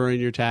be deferring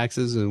your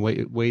taxes and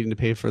waiting to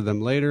pay for them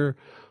later?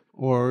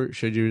 Or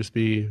should you just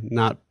be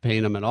not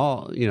paying them at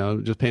all,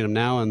 just paying them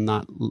now and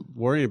not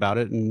worrying about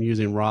it and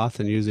using Roth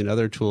and using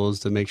other tools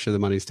to make sure the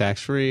money's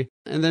tax-free?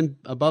 And then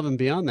above and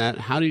beyond that,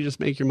 how do you just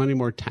make your money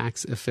more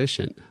tax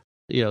efficient?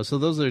 So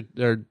those are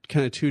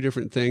kind of two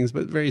different things,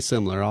 but very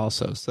similar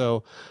also.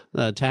 So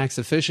tax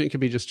efficient could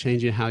be just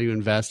changing how you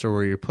invest or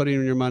where you're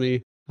putting your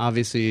money.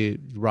 Obviously,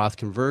 Roth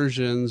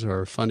conversions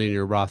or funding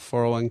your Roth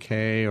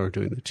 401k or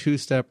doing the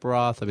two-step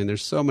Roth. I mean,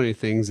 there's so many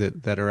things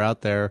that are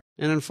out there.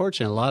 And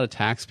unfortunately, a lot of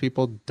tax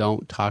people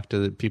don't talk to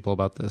the people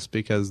about this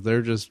because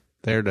they're just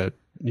there to,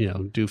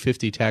 do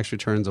 50 tax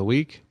returns a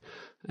week.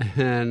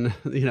 And,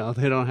 they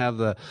don't have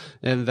the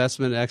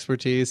investment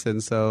expertise.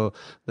 And so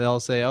they'll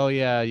say, oh,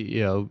 yeah,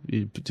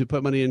 to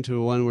put money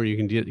into one where you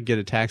can get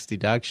a tax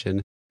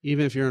deduction,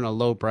 even if you're in a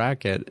low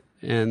bracket,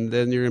 and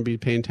then you're going to be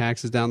paying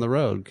taxes down the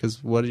road.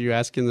 Because what are you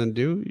asking them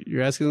to do?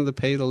 You're asking them to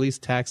pay the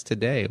least tax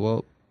today.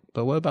 Well,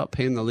 but what about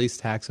paying the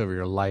least tax over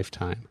your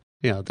lifetime?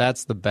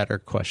 That's the better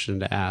question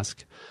to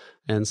ask.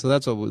 And so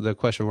that's what the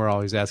question we're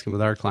always asking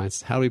with our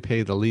clients. How do we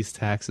pay the least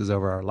taxes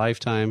over our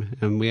lifetime?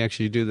 And we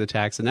actually do the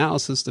tax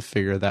analysis to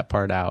figure that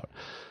part out.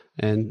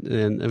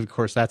 And of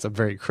course, that's a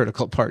very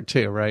critical part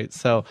too, right?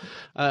 So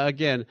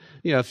again,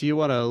 if you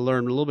want to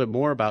learn a little bit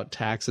more about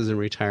taxes and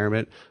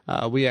retirement,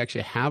 we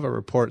actually have a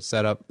report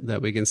set up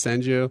that we can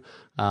send you.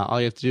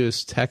 All you have to do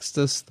is text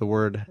us the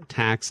word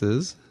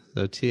taxes,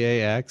 so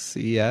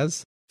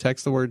TAXES.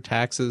 Text the word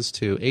taxes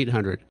to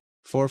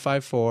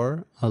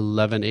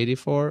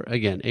 800-454-1184.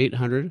 Again,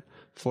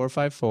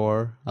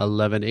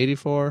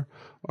 800-454-1184,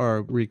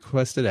 or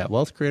request it at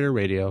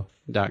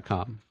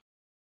wealthcreatorradio.com.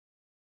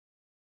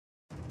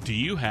 Do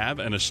you have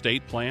an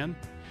estate plan?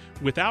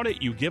 Without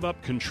it, you give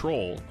up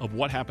control of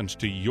what happens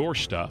to your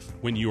stuff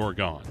when you're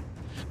gone.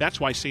 That's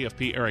why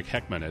CFP Eric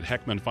Heckman at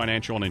Heckman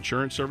Financial and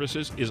Insurance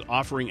Services is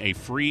offering a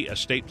free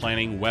estate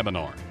planning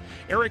webinar.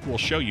 Eric will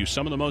show you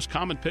some of the most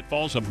common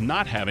pitfalls of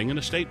not having an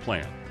estate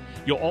plan.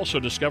 You'll also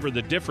discover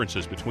the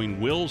differences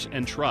between wills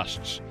and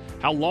trusts,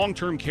 how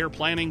long-term care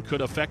planning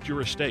could affect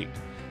your estate,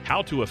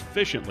 how to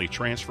efficiently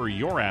transfer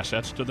your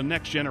assets to the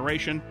next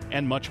generation,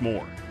 and much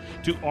more.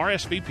 To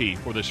RSVP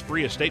for this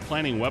free estate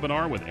planning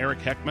webinar with Eric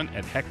Heckman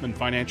at Heckman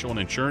Financial and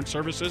Insurance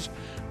Services,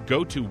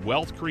 go to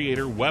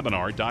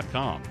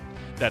wealthcreatorwebinar.com.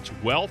 That's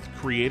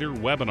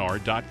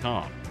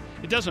wealthcreatorwebinar.com.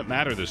 It doesn't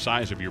matter the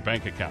size of your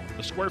bank account,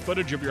 the square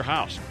footage of your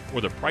house,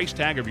 or the price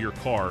tag of your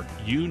car,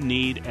 you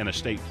need an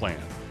estate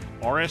plan.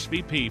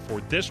 RSVP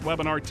for this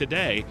webinar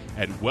today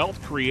at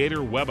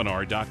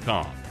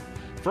wealthcreatorwebinar.com.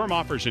 Firm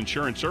offers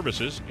insurance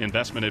services,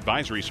 investment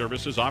advisory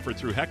services offered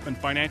through Heckman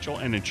Financial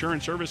and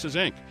Insurance Services,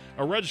 Inc.,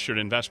 a registered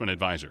investment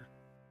advisor.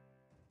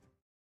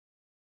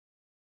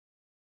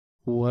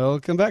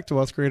 Welcome back to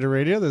Wealth Creator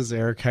Radio. This is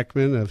Eric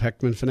Heckman of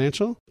Heckman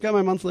Financial. Got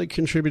my monthly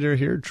contributor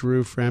here,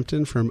 Drew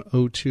Frampton from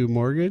O2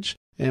 Mortgage.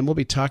 And we'll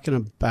be talking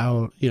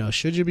about,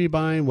 should you be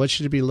buying, what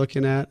should you be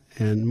looking at,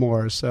 and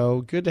more.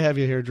 So good to have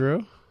you here,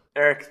 Drew.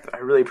 Eric, I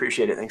really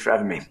appreciate it. Thanks for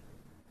having me.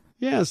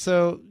 Yeah,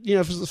 so,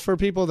 for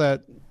people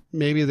that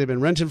maybe they've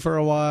been renting for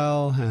a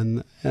while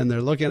and they're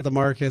looking at the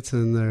markets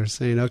and they're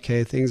saying,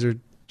 okay, things are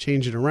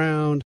changing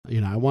around.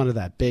 I wanted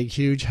that big,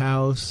 huge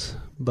house,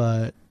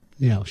 but,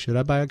 should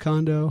I buy a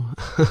condo?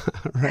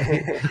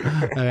 Right?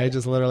 I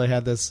just literally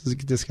had this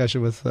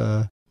discussion with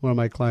one of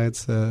my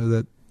clients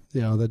that,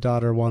 the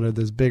daughter wanted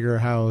this bigger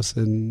house,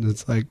 and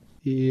it's like,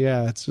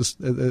 yeah, it's just,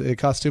 it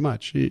costs too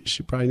much.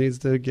 She probably needs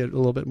to get a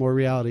little bit more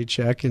reality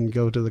check and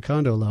go to the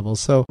condo level.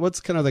 So what's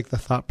kind of like the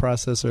thought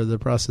process or the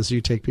process you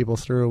take people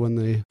through when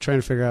they trying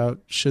to figure out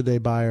should they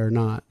buy or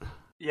not?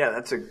 Yeah,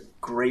 that's a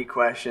great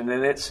question.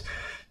 And it's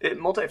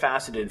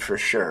multifaceted for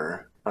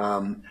sure.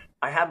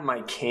 I have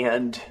my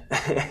canned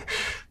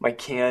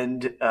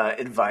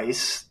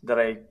advice that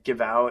I give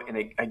out,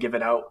 and I give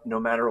it out no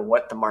matter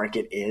what the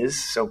market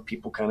is. So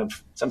people kind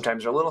of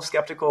sometimes are a little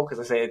skeptical because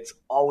I say it's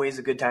always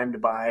a good time to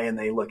buy, and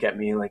they look at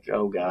me like,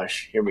 oh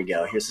gosh, here we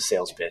go. Here's the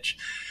sales pitch.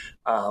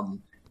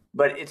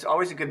 But it's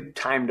always a good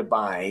time to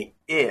buy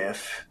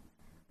if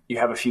you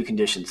have a few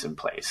conditions in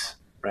place,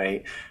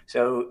 right?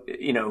 So,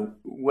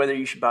 whether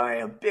you should buy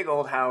a big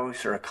old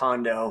house or a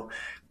condo,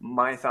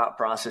 my thought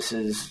process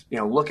is,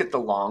 look at the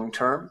long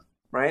term,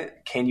 right?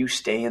 Can you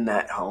stay in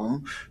that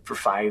home for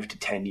 5 to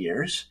 10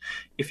 years?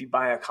 If you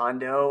buy a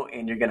condo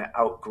and you're going to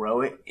outgrow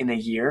it in a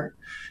year,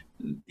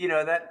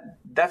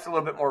 that's a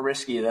little bit more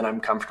risky than I'm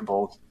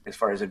comfortable as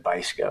far as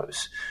advice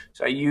goes.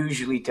 So I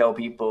usually tell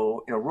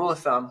people, rule of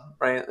thumb,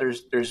 right?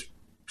 There's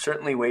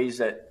certainly ways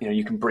that,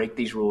 you can break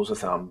these rules of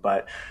thumb,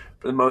 but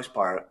for the most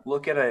part,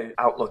 look at an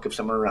outlook of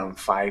somewhere around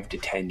 5 to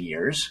 10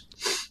 years.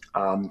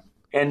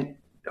 And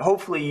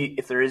hopefully,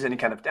 if there is any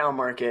kind of down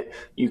market,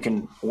 you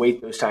can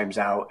wait those times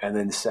out and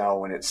then sell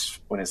when it's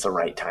the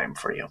right time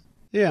for you.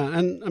 Yeah,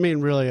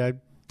 and really, I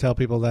tell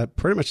people that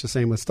pretty much the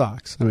same with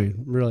stocks.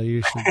 Really,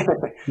 you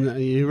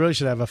really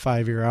should have a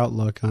 5-year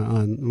outlook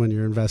on when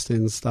you're investing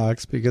in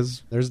stocks,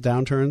 because there's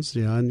downturns,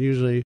 and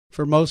usually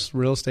for most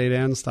real estate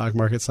and stock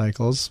market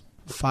cycles,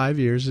 5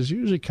 years is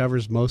usually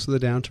covers most of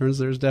the downturns.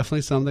 There's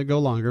definitely some that go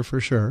longer for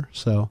sure.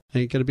 So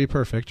ain't going to be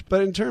perfect.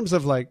 But in terms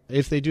of like,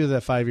 if they do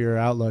that 5-year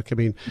outlook, I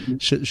mean,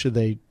 should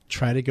they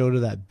try to go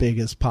to that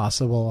biggest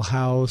possible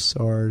house,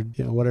 or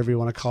whatever you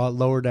want to call it,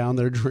 lower down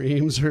their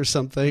dreams or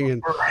something,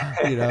 and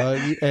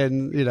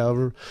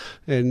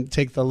and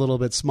take the little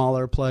bit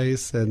smaller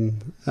place?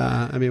 And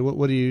I mean,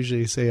 what do you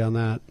usually say on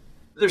that?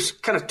 There's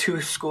kind of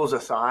two schools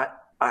of thought.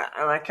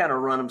 I kind of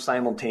run them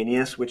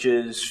simultaneous, which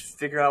is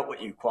figure out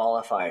what you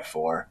qualify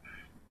for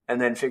and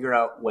then figure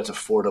out what's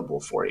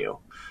affordable for you.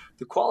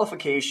 The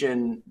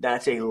qualification,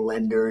 that's a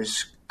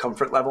lender's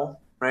comfort level,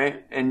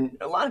 right? And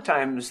a lot of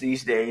times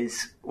these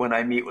days when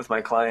I meet with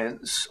my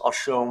clients, I'll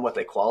show them what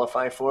they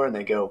qualify for and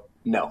they go,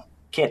 no,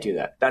 can't do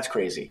that. That's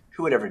crazy.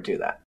 Who would ever do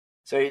that?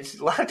 So it's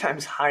a lot of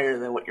times higher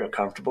than what you're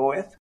comfortable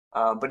with.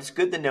 But it's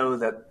good to know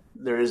that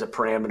there is a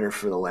parameter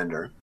for the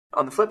lender.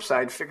 On the flip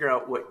side, figure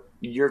out what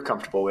you're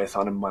comfortable with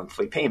on a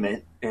monthly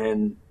payment.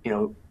 And,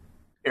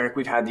 Eric,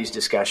 we've had these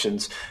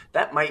discussions.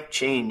 That might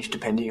change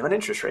depending on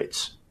interest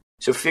rates.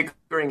 So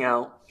figuring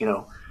out,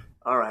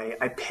 all right,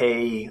 I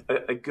pay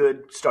a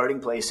good starting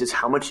place is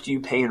how much do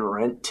you pay in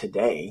rent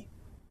today?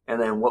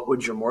 And then what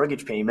would your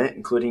mortgage payment,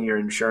 including your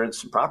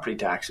insurance and property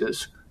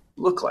taxes,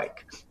 look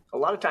like? A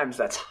lot of times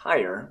that's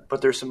higher,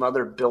 but there's some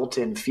other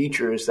built-in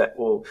features that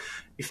will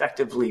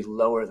effectively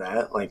lower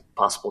that, like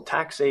possible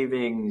tax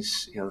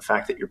savings, the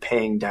fact that you're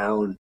paying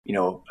down,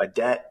 a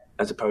debt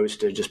as opposed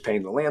to just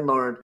paying the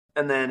landlord.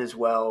 And then as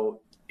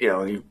well,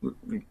 you're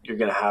going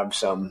to have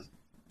some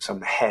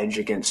hedge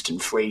against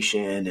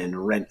inflation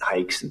and rent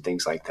hikes and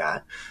things like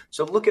that.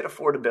 So look at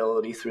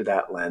affordability through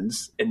that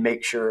lens and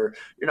make sure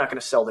you're not going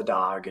to sell the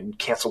dog and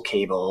cancel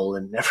cable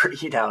and never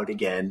eat out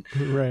again.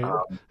 Right.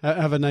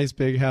 Have a nice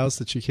big house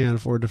that you can't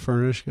afford to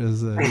furnish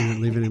because you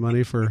didn't leave any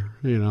money for,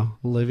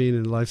 living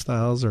and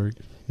lifestyles, or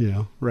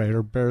right,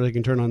 or barely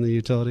can turn on the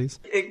utilities.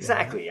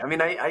 Exactly. Yeah. I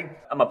mean,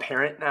 I'm a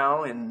parent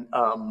now, and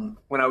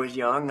when I was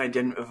young, I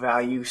didn't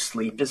value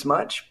sleep as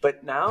much,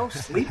 but now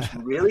sleep's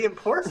really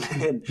important.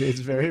 And it's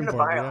very important. If you're going to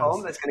buy a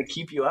home that's going to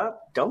keep you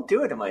up, don't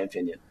do it, in my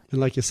opinion.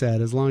 And like you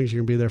said, as long as you're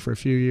going to be there for a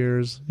few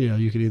years,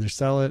 you could either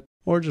sell it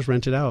or just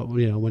rent it out,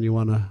 when you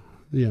want to,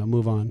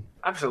 move on.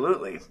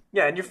 Absolutely.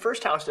 Yeah, and your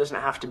first house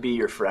doesn't have to be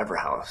your forever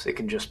house. It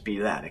can just be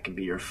that. It can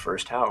be your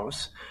first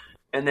house.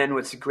 And then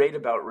what's great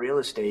about real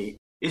estate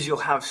is you'll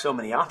have so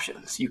many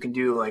options. You can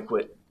do like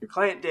what your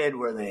client did,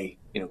 where they,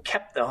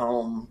 kept the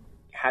home,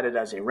 had it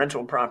as a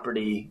rental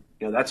property.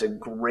 That's a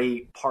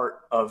great part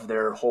of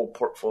their whole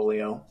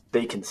portfolio.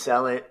 They can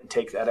sell it,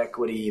 take that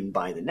equity, and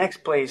buy the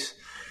next place.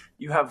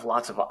 You have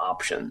lots of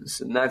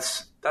options, and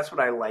that's what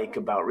I like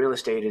about real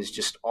estate, is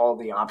just all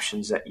the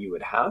options that you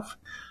would have.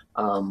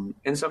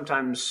 And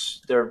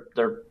sometimes they're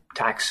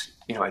tax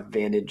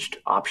advantaged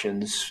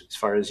options, as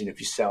far as if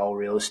you sell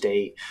real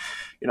estate,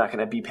 you're not going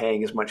to be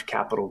paying as much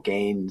capital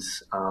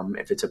gains.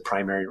 If it's a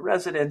primary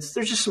residence,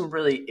 there's just some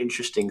really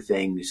interesting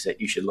things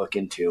that you should look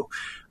into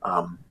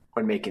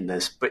when making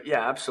this. But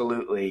yeah,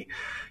 absolutely,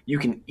 you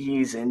can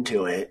ease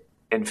into it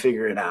and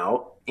figure it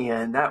out.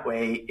 And that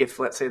way, if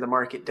let's say the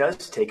market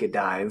does take a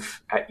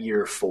dive at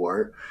year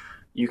 4,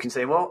 you can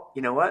say, well,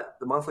 you know what?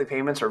 The monthly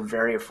payments are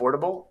very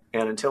affordable,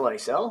 and until I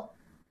sell,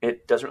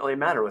 it doesn't really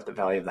matter what the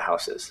value of the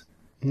house is.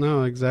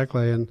 No,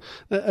 exactly. And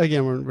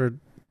again, we're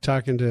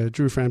talking to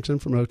Drew Frampton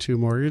from O2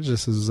 Mortgage.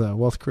 This is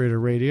Wealth Creator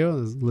Radio,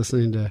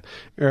 listening to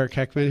Eric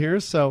Heckman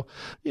here. So,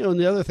 and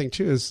the other thing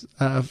too is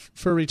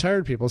for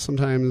retired people,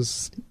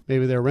 sometimes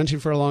maybe they're renting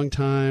for a long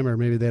time, or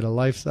maybe they had a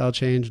lifestyle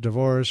change,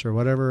 divorce or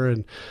whatever.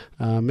 And,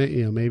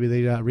 maybe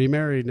they got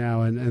remarried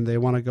now and they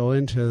want to go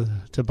into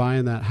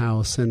buying that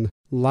house. And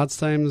lots of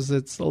times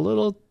it's a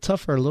little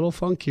tougher, a little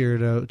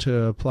funkier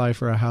to apply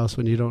for a house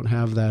when you don't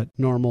have that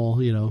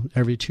normal,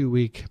 every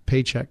 2-week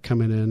paycheck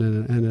coming in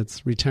and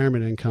it's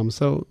retirement income.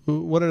 So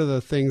what are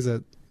the things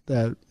that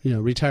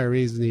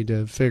retirees need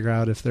to figure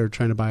out if they're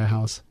trying to buy a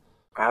house?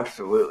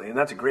 Absolutely. And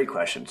that's a great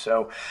question.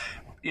 So,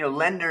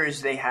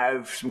 lenders, they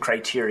have some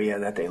criteria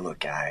that they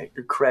look at: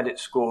 your credit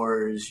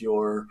scores,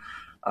 your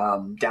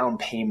down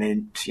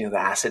payment, the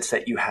assets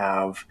that you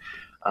have,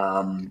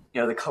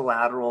 the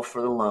collateral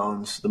for the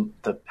loans,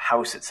 the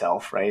house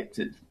itself, right?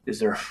 Is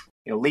there,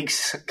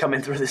 leaks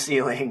coming through the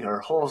ceiling or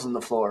holes in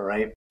the floor,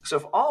 right? So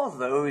if all of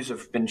those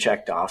have been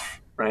checked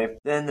off, right,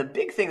 then the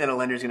big thing that a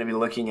lender is going to be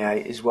looking at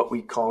is what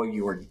we call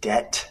your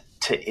debt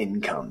to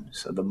income.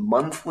 So the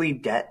monthly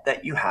debt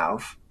that you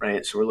have,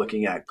 right? So we're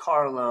looking at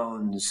car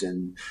loans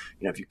and,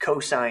 if you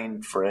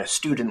co-signed for a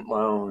student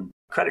loan,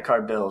 credit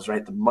card bills,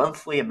 right? The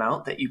monthly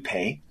amount that you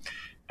pay,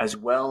 as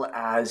well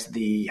as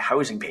the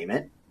housing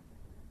payment.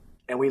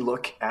 And we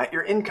look at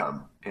your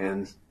income.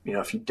 And,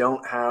 if you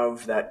don't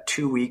have that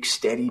 2-week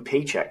steady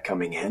paycheck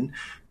coming in,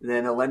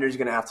 then a lender is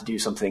going to have to do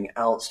something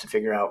else to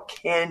figure out,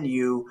 can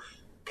you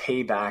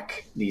pay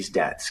back these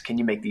debts? Can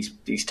you make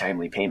these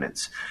timely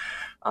payments?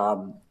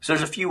 So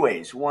there's a few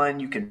ways. One,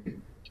 you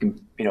can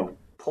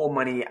pull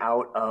money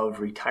out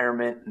of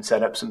retirement and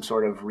set up some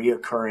sort of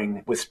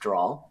reoccurring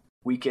withdrawal.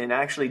 we can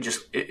actually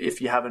just,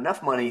 if you have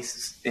enough money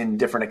in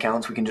different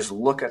accounts, we can just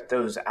look at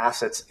those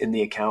assets in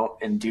the account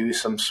and do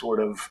some sort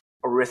of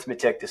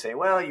arithmetic to say,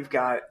 well, you've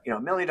got,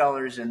 $1 million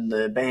in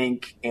the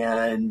bank.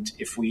 And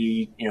if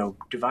we,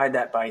 divide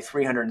that by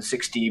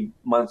 360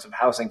 months of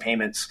housing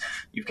payments,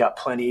 you've got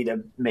plenty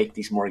to make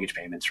these mortgage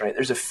payments, right?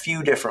 There's a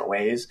few different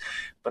ways,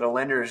 but a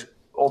lender is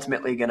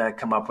ultimately going to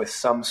come up with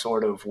some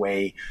sort of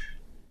way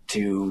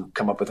to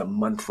come up with a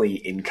monthly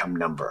income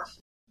number.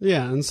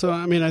 Yeah. And so,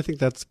 I think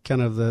that's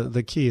kind of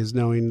the key is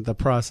knowing the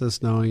process,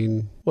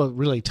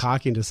 really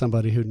talking to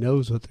somebody who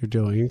knows what they're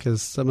doing.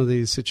 Because some of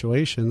these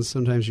situations,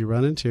 sometimes you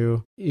run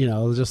into,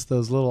 just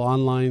those little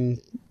online,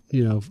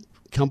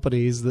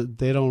 companies that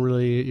they don't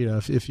really,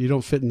 if you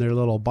don't fit in their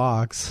little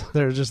box,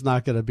 they're just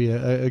not going to be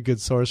a good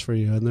source for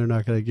you. And they're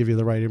not going to give you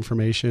the right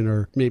information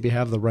or maybe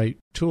have the right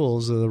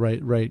tools or the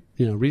right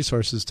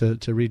resources to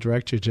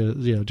redirect you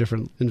to,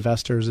 different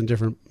investors and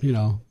different,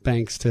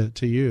 banks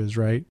to use,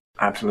 right?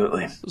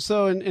 Absolutely.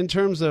 So in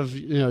terms of,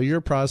 your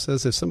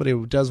process, if somebody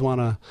does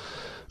want to,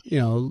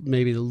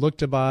 maybe look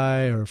to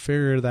buy or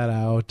figure that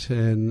out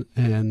and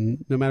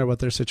no matter what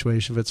their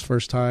situation, if it's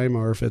first time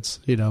or if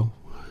it's,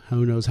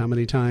 who knows how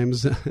many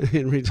times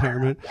in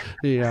retirement,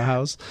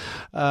 house,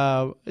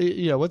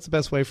 what's the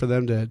best way for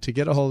them to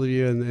get a hold of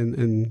you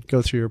and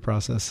go through your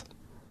process?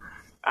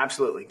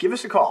 Absolutely. Give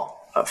us a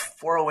call,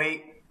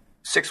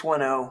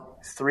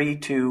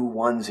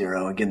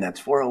 408-610-3210. Again,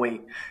 that's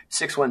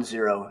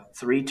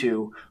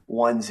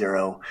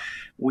 408-610-3210.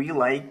 We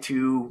like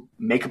to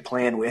make a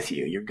plan with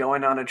you. You're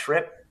going on a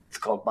trip. It's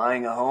called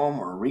buying a home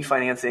or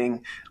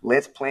refinancing.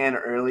 Let's plan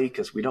early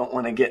because we don't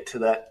want to get to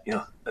that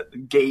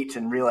gate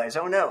and realize,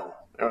 oh no,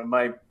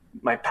 my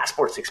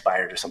passport's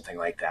expired or something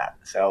like that.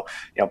 So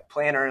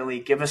plan early.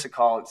 Give us a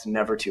call. It's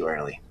never too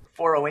early.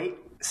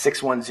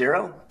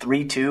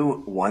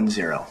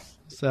 408-610-3210.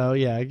 So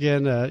yeah,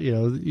 again,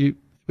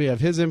 we have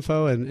his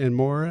info and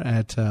more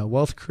at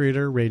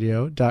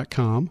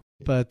wealthcreatorradio.com.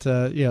 But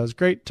it was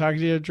great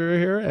talking to you, Drew,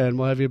 here, and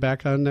we'll have you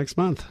back on next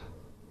month.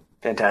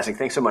 Fantastic.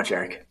 Thanks so much,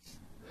 Eric.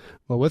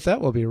 Well, with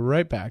that, we'll be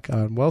right back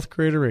on Wealth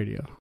Creator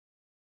Radio.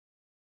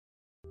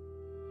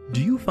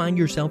 Do you find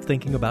yourself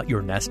thinking about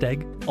your nest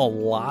egg a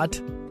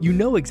lot? You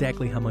know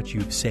exactly how much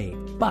you've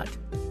saved, but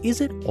is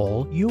it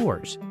all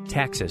yours?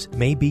 Taxes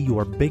may be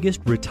your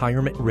biggest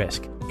retirement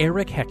risk.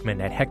 Eric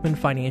Heckman at Heckman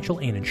Financial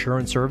and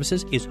Insurance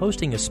Services is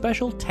hosting a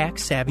special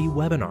tax-savvy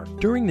webinar.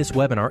 During this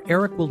webinar,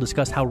 Eric will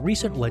discuss how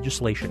recent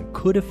legislation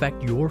could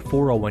affect your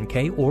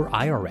 401k or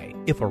IRA,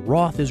 if a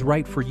Roth is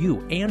right for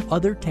you, and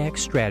other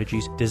tax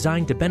strategies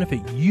designed to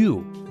benefit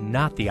you,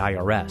 not the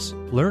IRS.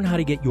 Learn how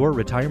to get your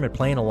retirement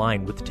plan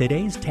aligned with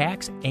today's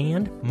tax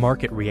and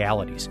market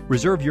realities.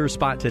 Reserve your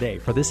spot today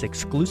for this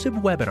exclusive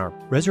webinar.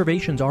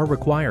 Reservations are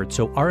required,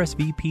 so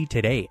RSVP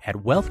today at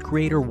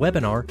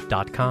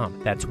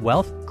wealthcreatorwebinar.com. That's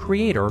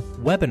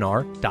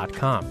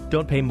wealthcreatorwebinar.com.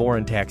 Don't pay more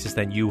in taxes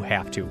than you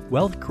have to.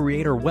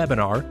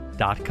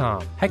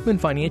 wealthcreatorwebinar.com. Heckman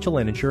Financial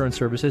and Insurance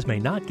Services may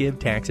not give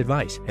tax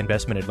advice.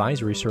 Investment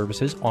advisory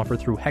services offered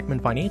through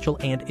Heckman Financial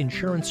and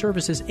Insurance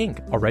Services,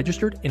 Inc., a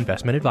registered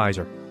investment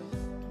advisor.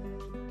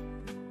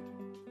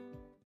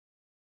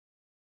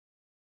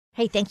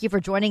 Hey, thank you for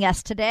joining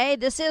us today.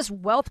 This is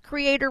Wealth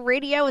Creator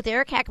Radio with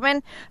Eric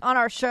Heckman. On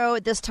our show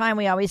at this time,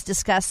 we always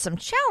discuss some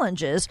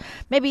challenges,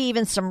 maybe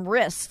even some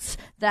risks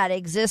that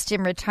exist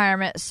in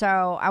retirement.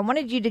 So I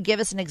wanted you to give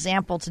us an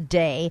example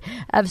today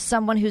of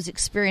someone who's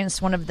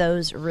experienced one of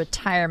those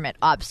retirement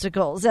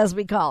obstacles, as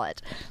we call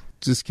it.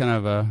 Just kind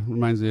of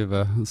reminds me of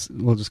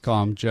we'll just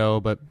call him Joe,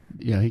 but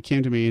he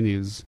came to me and he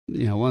was,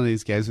 one of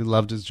these guys who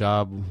loved his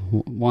job,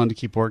 wanted to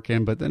keep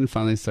working, but then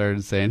finally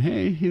started saying,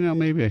 hey,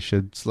 maybe I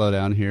should slow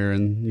down here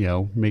and,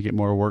 make it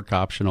more work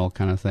optional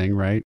kind of thing,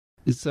 right?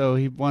 So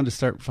he wanted to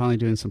start finally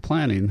doing some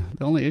planning.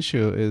 The only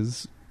issue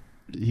is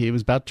he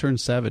was about to turn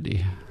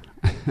 70.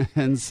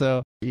 And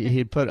so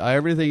he put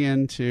everything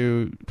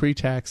into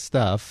pre-tax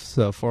stuff,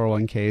 so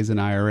 401ks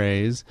and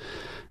IRAs,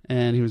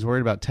 and he was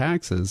worried about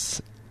taxes.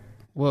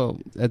 Well,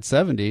 at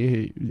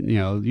 70,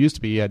 it used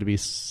to be you had to be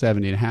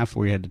 70 and a half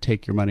where you had to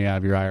take your money out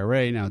of your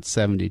IRA. Now it's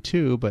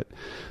 72, but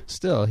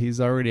still,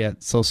 he's already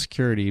at Social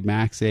Security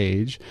max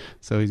age.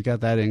 So he's got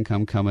that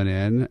income coming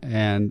in.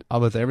 And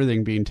with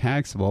everything being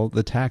taxable,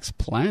 the tax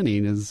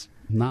planning is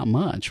not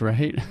much,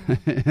 right?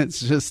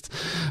 It's just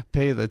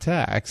pay the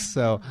tax.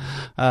 So,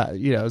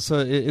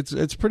 so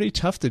it's pretty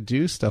tough to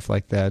do stuff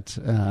like that.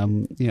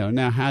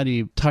 Now how do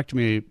you talk to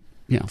me?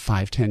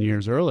 5-10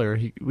 years earlier,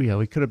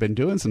 we could have been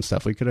doing some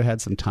stuff. We could have had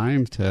some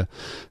time to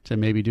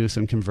maybe do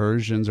some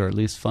conversions or at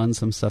least fund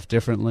some stuff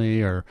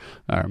differently or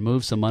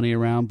move some money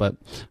around. But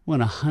when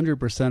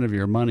 100% of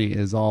your money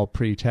is all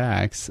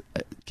pre-tax,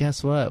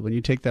 guess what? When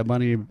you take that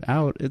money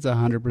out, it's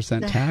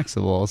 100%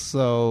 taxable.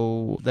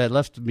 So that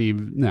left me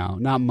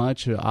not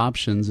much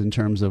options in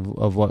terms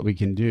of what we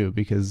can do,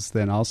 because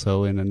then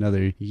also in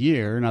another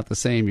year, not the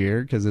same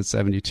year because it's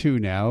 72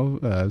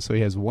 now, so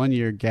he has 1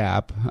 year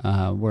gap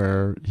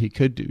where he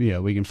could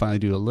do, we can finally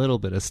do a little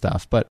bit of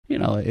stuff, but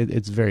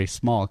it's very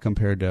small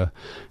compared to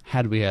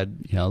had we had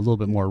a little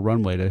bit more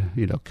runway to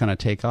kind of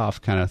take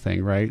off kind of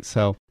thing, right?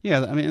 So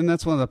yeah, I mean, and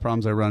that's one of the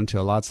problems I run into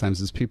a lot of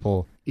times is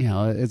people,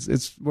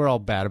 we're all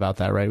bad about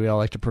that, right? We all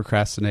like to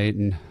procrastinate,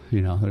 and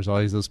there's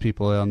always those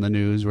people on the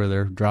news where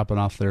they're dropping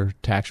off their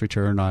tax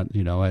return on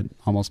at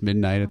almost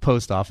midnight at the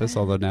post office,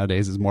 although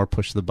nowadays it's more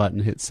push the button,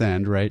 hit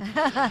send, right?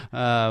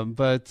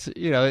 But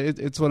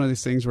it's one of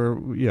these things where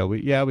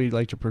we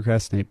like to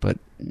procrastinate, but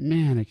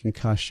man, it can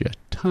cost you a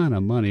ton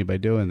of money by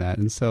doing that.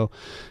 And so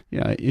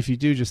if you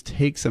do just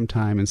take some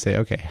time and say,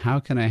 okay,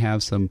 how can I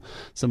have some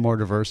more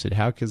diversity?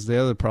 Because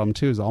the other problem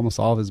too is almost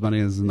all of his money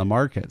is in the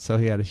market, so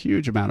he had a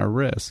huge amount of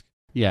risk.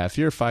 Yeah, if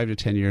you're 5 to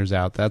 10 years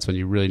out, that's when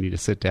you really need to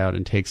sit down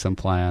and take some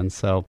plans.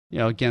 So,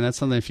 again, that's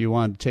something if you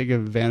want to take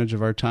advantage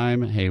of our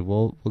time, hey,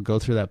 we'll go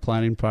through that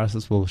planning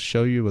process. We'll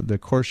show you the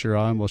course you're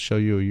on. We'll show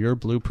you your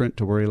blueprint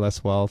to worry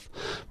less wealth.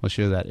 We'll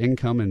show you that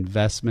income,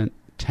 investment,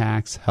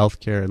 tax,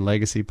 healthcare, and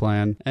legacy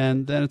plan.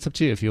 And then it's up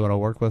to you if you want to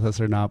work with us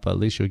or not, but at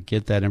least you'll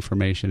get that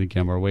information.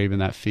 Again, we're waiving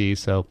that fee.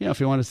 So, if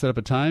you want to set up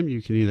a time,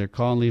 you can either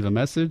call and leave a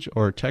message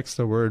or text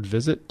the word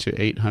visit to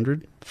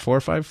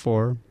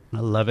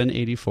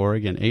 800-454-1184.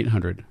 Again,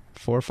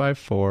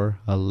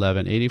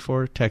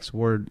 800-454-1184. Text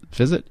word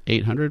visit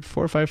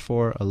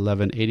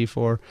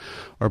 800-454-1184,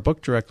 or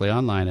book directly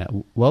online at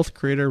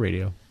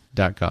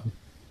wealthcreatorradio.com.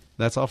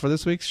 That's all for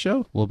this week's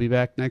show. We'll be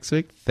back next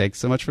week. Thanks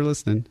so much for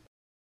listening.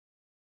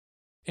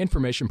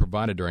 Information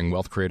provided during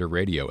Wealth Creator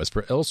Radio is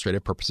for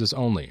illustrative purposes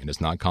only and does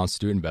not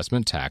constitute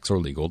investment, tax, or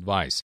legal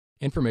advice.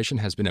 Information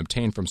has been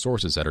obtained from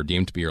sources that are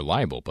deemed to be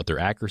reliable, but their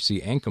accuracy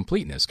and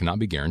completeness cannot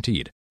be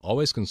guaranteed.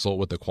 Always consult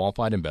with a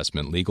qualified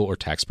investment, legal, or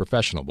tax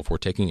professional before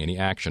taking any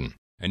action.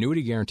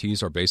 Annuity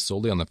guarantees are based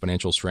solely on the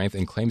financial strength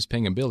and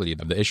claims-paying ability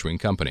of the issuing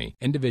company.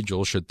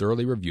 Individuals should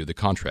thoroughly review the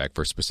contract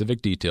for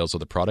specific details of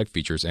the product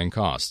features and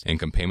costs.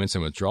 Income payments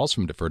and withdrawals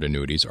from deferred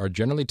annuities are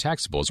generally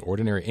taxable as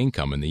ordinary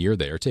income in the year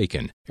they are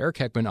taken. Eric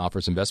Heckman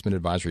offers investment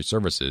advisory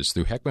services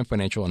through Heckman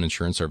Financial and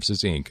Insurance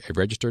Services, Inc., a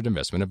registered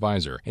investment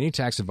advisor. Any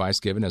tax advice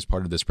given as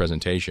part of this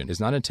presentation is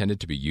not intended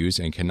to be used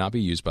and cannot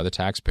be used by the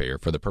taxpayer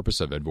for the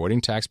purpose of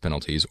avoiding tax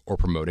penalties or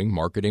promoting,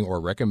 marketing,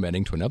 or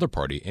recommending to another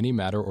party any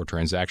matter or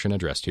transaction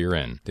addressed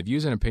herein. The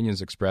views and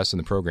opinions expressed in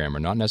the program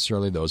are not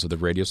necessarily those of the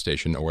radio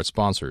station or its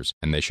sponsors,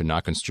 and they should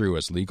not construe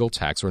as legal,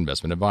 tax, or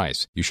investment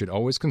advice. You should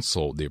always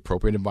consult the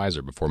appropriate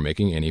advisor before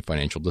making any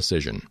financial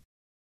decision.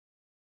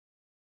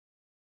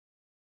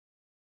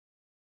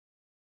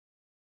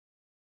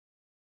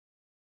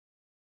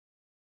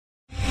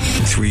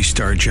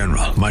 Three-star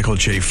General Michael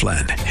J.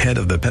 Flynn, head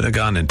of the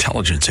Pentagon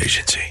Intelligence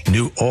Agency,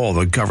 knew all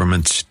the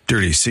government's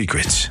dirty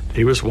secrets.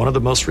 He was one of the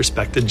most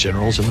respected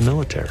generals in the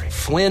military.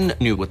 Flynn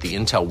knew what the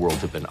intel world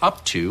had been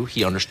up to.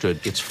 He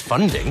understood its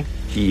funding.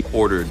 He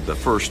ordered the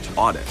first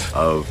audit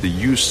of the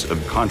use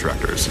of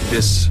contractors.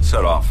 This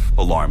set off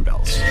alarm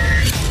bells.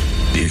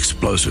 The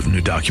explosive new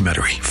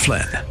documentary,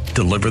 Flynn,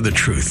 Deliver the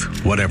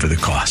Truth, Whatever the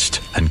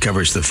Cost,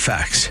 uncovers the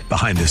facts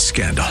behind this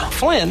scandal.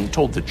 Flynn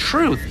told the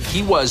truth.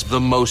 He was the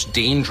most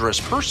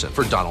dangerous person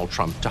for Donald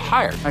Trump to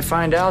hire. I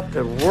find out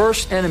the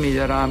worst enemy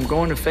that I'm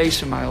going to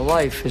face in my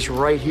life is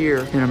right here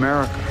in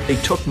America. They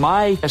took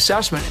my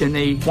assessment and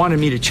they wanted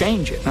me to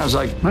change it. And I was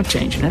like, I'm not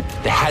changing it.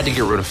 They had to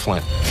get rid of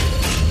Flynn.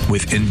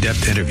 With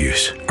in-depth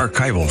interviews,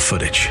 archival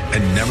footage,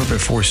 and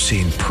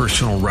never-before-seen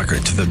personal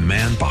records of the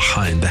man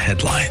behind the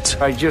headlines.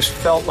 I just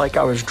felt like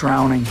I was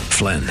drowning.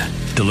 Flynn,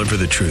 Deliver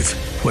the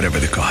Truth, Whatever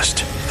the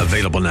Cost.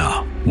 Available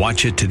now.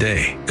 Watch it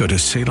today. Go to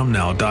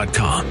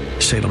salemnow.com.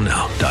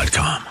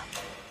 salemnow.com.